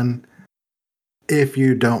fun if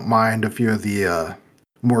you don't mind a few of the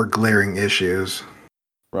more glaring issues.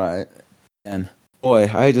 Right. And boy,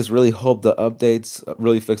 I just really hope the updates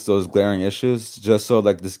really fix those glaring issues just so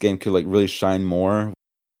like this game could like really shine more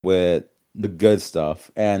with the good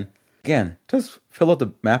stuff. And again, just fill out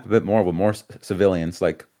the map a bit more with more civilians.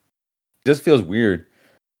 Like, it just feels weird.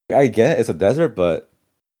 I get it's a desert, but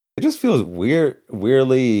it just feels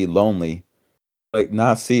weirdly lonely. Like,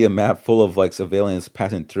 not see a map full of like civilians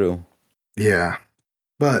passing through. Yeah.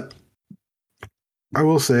 But I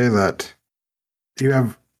will say that you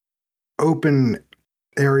have open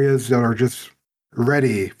areas that are just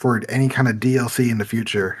ready for any kind of DLC in the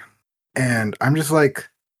future. And I'm just like,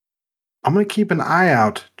 I'm going to keep an eye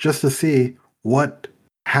out just to see what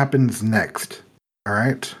happens next. All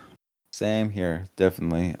right. Same here,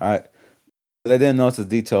 definitely. I didn't notice the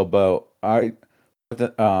detail, but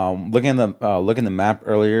looking at the map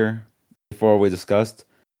earlier before we discussed,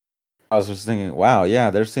 I was just thinking, wow,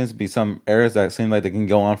 yeah, there seems to be some areas that seem like they can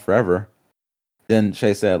go on forever. Then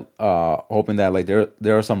Shay said, hoping that like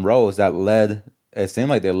there are some roads that led. It seemed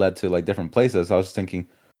like they led to like different places. I was thinking,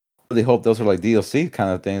 really hope those are like DLC kind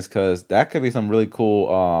of things because that could be some really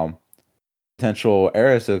cool potential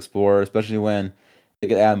areas to explore, especially when they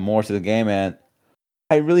could add more to the game. And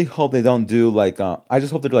I really hope they don't do like I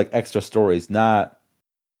just hope they do like extra stories, not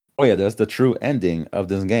oh yeah, that's the true ending of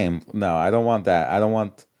this game. No, I don't want that. I don't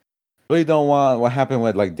want really don't want what happened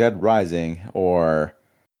with like Dead Rising or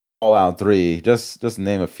Fallout 3. Just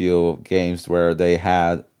name a few games where they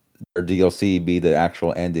had their DLC be the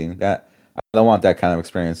actual ending. That I don't want that kind of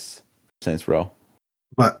experience, Saints Row.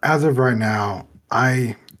 But as of right now,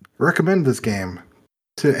 I recommend this game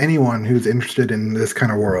to anyone who's interested in this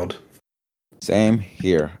kind of world. Same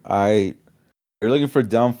here. You're looking for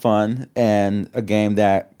dumb fun and a game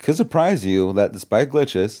that could surprise you. That despite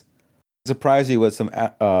glitches, surprise you with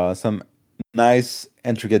some nice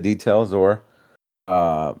intricate details or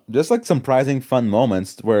just like surprising fun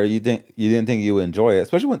moments where you didn't think you would enjoy it.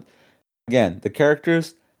 Especially when again the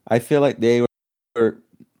characters. I feel like they were.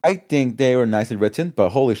 I think they were nicely written, but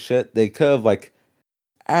holy shit, they could have like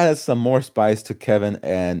added some more spice to Kevin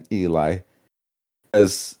and Eli.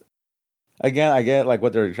 As again, I get like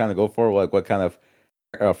what they're trying to go for, like what kind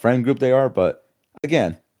of friend group they are, but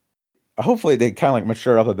again, hopefully they kind of like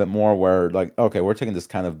mature up a bit more. Where like, okay, we're taking this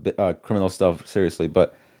kind of criminal stuff seriously.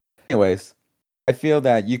 But anyways, I feel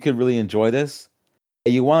that you could really enjoy this.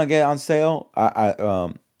 You want to get it on sale?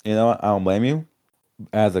 You know, what, I don't blame you.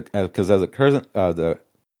 As a current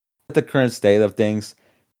the current state of things,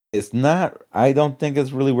 it's not. I don't think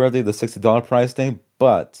it's really worthy the $60 price thing.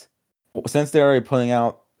 But since they're already putting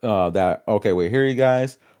out that okay, we're here, you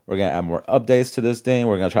guys. We're gonna add more updates to this thing.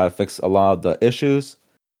 We're gonna try to fix a lot of the issues.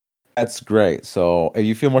 That's great. So if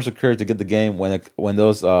you feel more secure to get the game when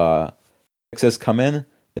those fixes come in,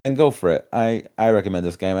 then go for it. I recommend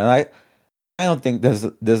this game, and I don't think this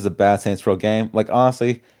is a bad Saints Row game. Like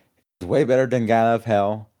honestly, it's way better than God of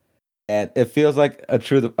Hell, and it feels like a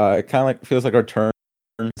true. It kind of like feels like a return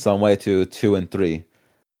in some way to 2 and 3.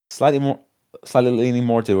 Slightly more, slightly leaning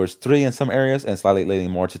more towards 3 in some areas, and slightly leaning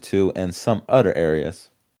more to 2 in some other areas.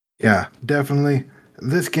 Yeah, definitely.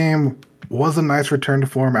 This game was a nice return to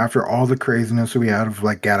form after all the craziness we had of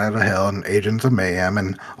like Get Out of Hell and Agents of Mayhem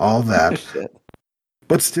and all that. Shit.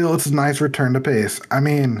 But still, it's a nice return to pace. I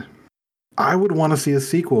mean, I would want to see a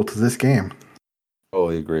sequel to this game.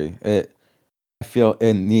 Totally agree. I feel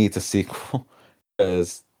it needs a sequel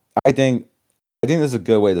because I think I think this is a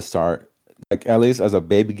good way to start. Like at least as a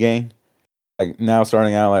baby game. Like now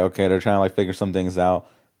starting out, like okay, they're trying to like figure some things out.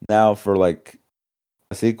 Now for like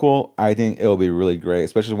a sequel, I think it'll be really great,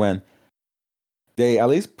 especially when they at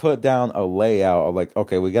least put down a layout of like,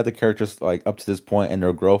 okay, we got the characters like up to this point in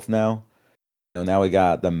their growth now. Now we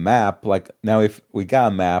got the map. Like now if we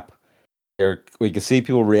got a map, there we can see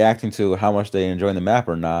people reacting to how much they enjoying the map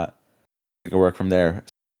or not. We can work from there.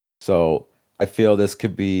 So I feel this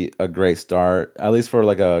could be a great start, at least for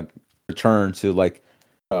like a return to like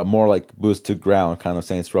more like boost to ground kind of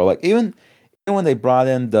Saints Row. Like even when they brought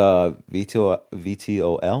in the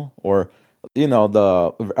VTOL or you know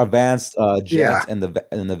the advanced Yeah, jet and the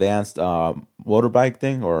advanced motorbike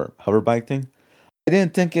thing or hover bike thing, I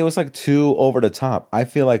didn't think it was like too over the top. I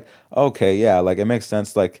feel like okay, yeah, like it makes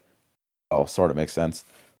sense. Like oh, sort of makes sense.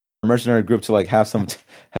 A mercenary group to like have some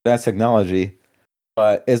advanced technology,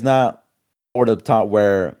 but it's not over the top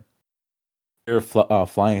where you're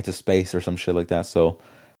flying into space or some shit like that. So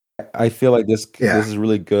I feel like this yeah, is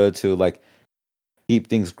really good to like keep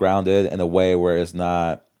things grounded in a way where it's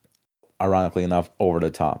not, ironically enough, over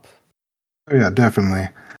the top. oh, yeah, definitely.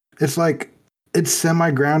 It's like it's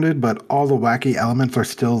semi-grounded, but all the wacky elements are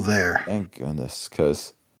still there. Thank goodness,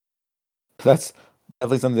 because that's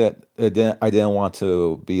definitely something that I didn't want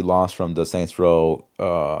to be lost from the Saints Row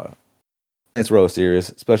series,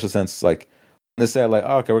 especially since like they said like,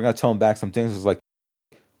 oh, okay, we're gonna tone back some things. It's like,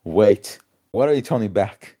 wait, what are you toning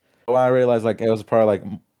back? Well, I realized like it was probably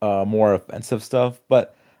like more offensive stuff,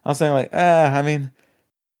 but I'm saying like, I mean,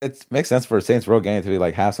 it makes sense for a Saints Row game to be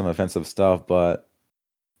like have some offensive stuff, but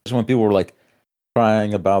just when people were like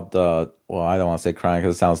crying about the, well, I don't want to say crying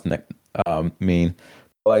because it sounds mean,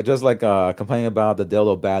 but, like just like complaining about the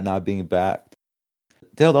dildo bat not being back,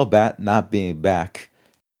 dildo bat not being back,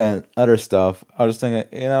 and other stuff. I was just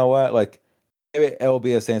thinking, you know what, like maybe it will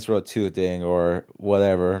be a Saints Row 2 thing or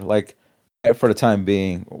whatever. Like for the time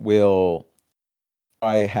being, we'll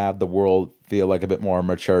probably have the world feel like a bit more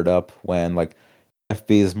matured up when like FB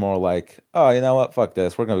is more like, oh, you know what? Fuck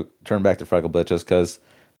this. We're gonna turn back to Freckle Bitches because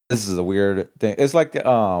this is a weird thing. It's like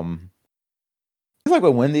when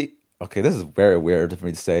Wendy. Okay, this is very weird for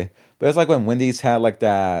me to say, but it's like when Wendy's had like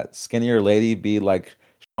that skinnier lady be like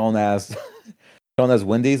shown as shown as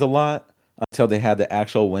Wendy's a lot until they had the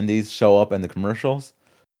actual Wendy's show up in the commercials.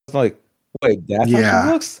 like, wait, that's how she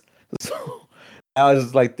Yeah. looks. So I was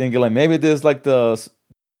just like thinking, like maybe this is like the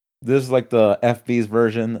FB's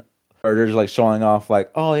version, or they're just like showing off,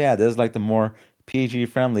 like, oh yeah, this is like the more PG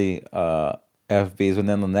friendly FBs, and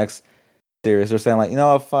then the next series they're saying like, you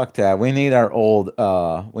know what, fuck that, we need our old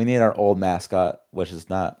mascot, which is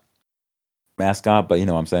not mascot, but you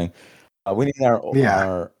know what I'm saying. We need Yeah.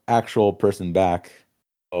 our actual person back.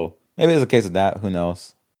 So maybe it's a case of that. Who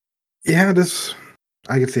knows? Yeah,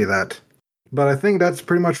 I could see that. But I think that's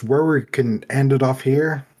pretty much where we can end it off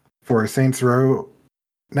here for Saints Row.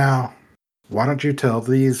 Now, why don't you tell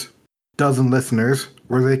these dozen listeners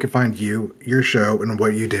where they can find you, your show, and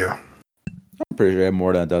what you do? I'm pretty sure I have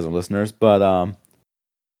more than a dozen listeners, but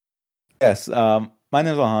yes, my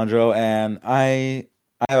name is Alejandro, and I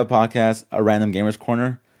have a podcast, a Random Gamers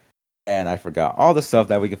Corner, and I forgot all the stuff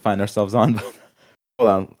that we can find ourselves on. Hold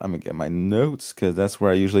on, I'm gonna get my notes because that's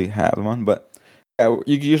where I usually have them on. But yeah,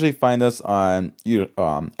 you can usually find us on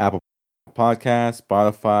Apple Podcasts,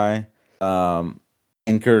 Spotify,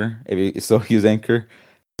 Anchor, if you still use Anchor,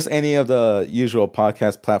 just any of the usual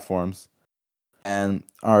podcast platforms. And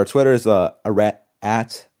our Twitter is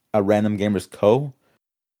at a Random Gamers Co.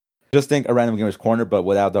 Just think a Random Gamers Corner, but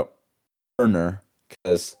without the earner,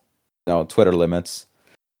 because Twitter limits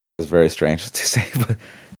is very strange to say. But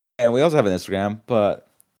and we also have an Instagram, but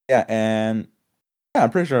yeah, and yeah, I'm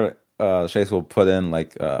pretty sure Chase will put in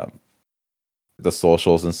like the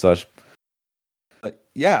socials and such. But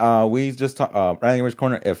yeah, we just talk Random Gamers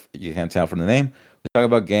Corner. If you can't tell from the name, we talk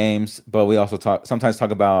about games, but we also sometimes talk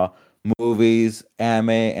about movies, anime,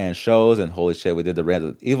 and shows. And holy shit, we did the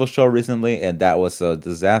Resident Evil show recently, and that was a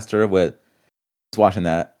disaster with just watching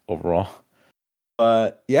that overall.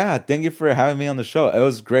 But yeah, thank you for having me on the show. It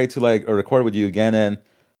was great to like record with you again, and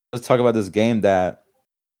let's talk about this game that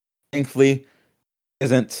thankfully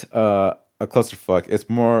isn't a clusterfuck. It's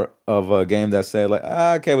more of a game that say like,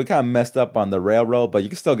 okay, we kind of messed up on the railroad, but you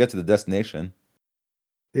can still get to the destination.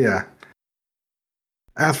 Yeah.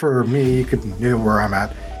 As for me, you could know where I'm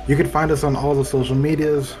at. You can find us on all the social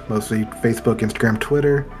medias, mostly Facebook, Instagram,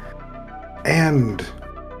 Twitter. And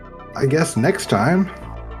I guess next time,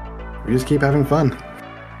 we just keep having fun.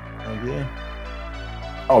 Oh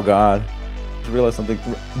yeah. Oh god. I just realized something.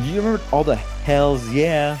 Do you remember all the hells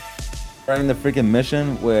yeah? Running the freaking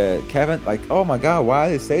mission with Kevin? Like, oh my god, why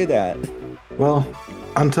did they say that? Well,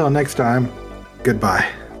 until next time, goodbye.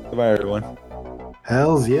 Goodbye everyone.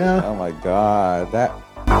 Hells yeah. Oh my god, that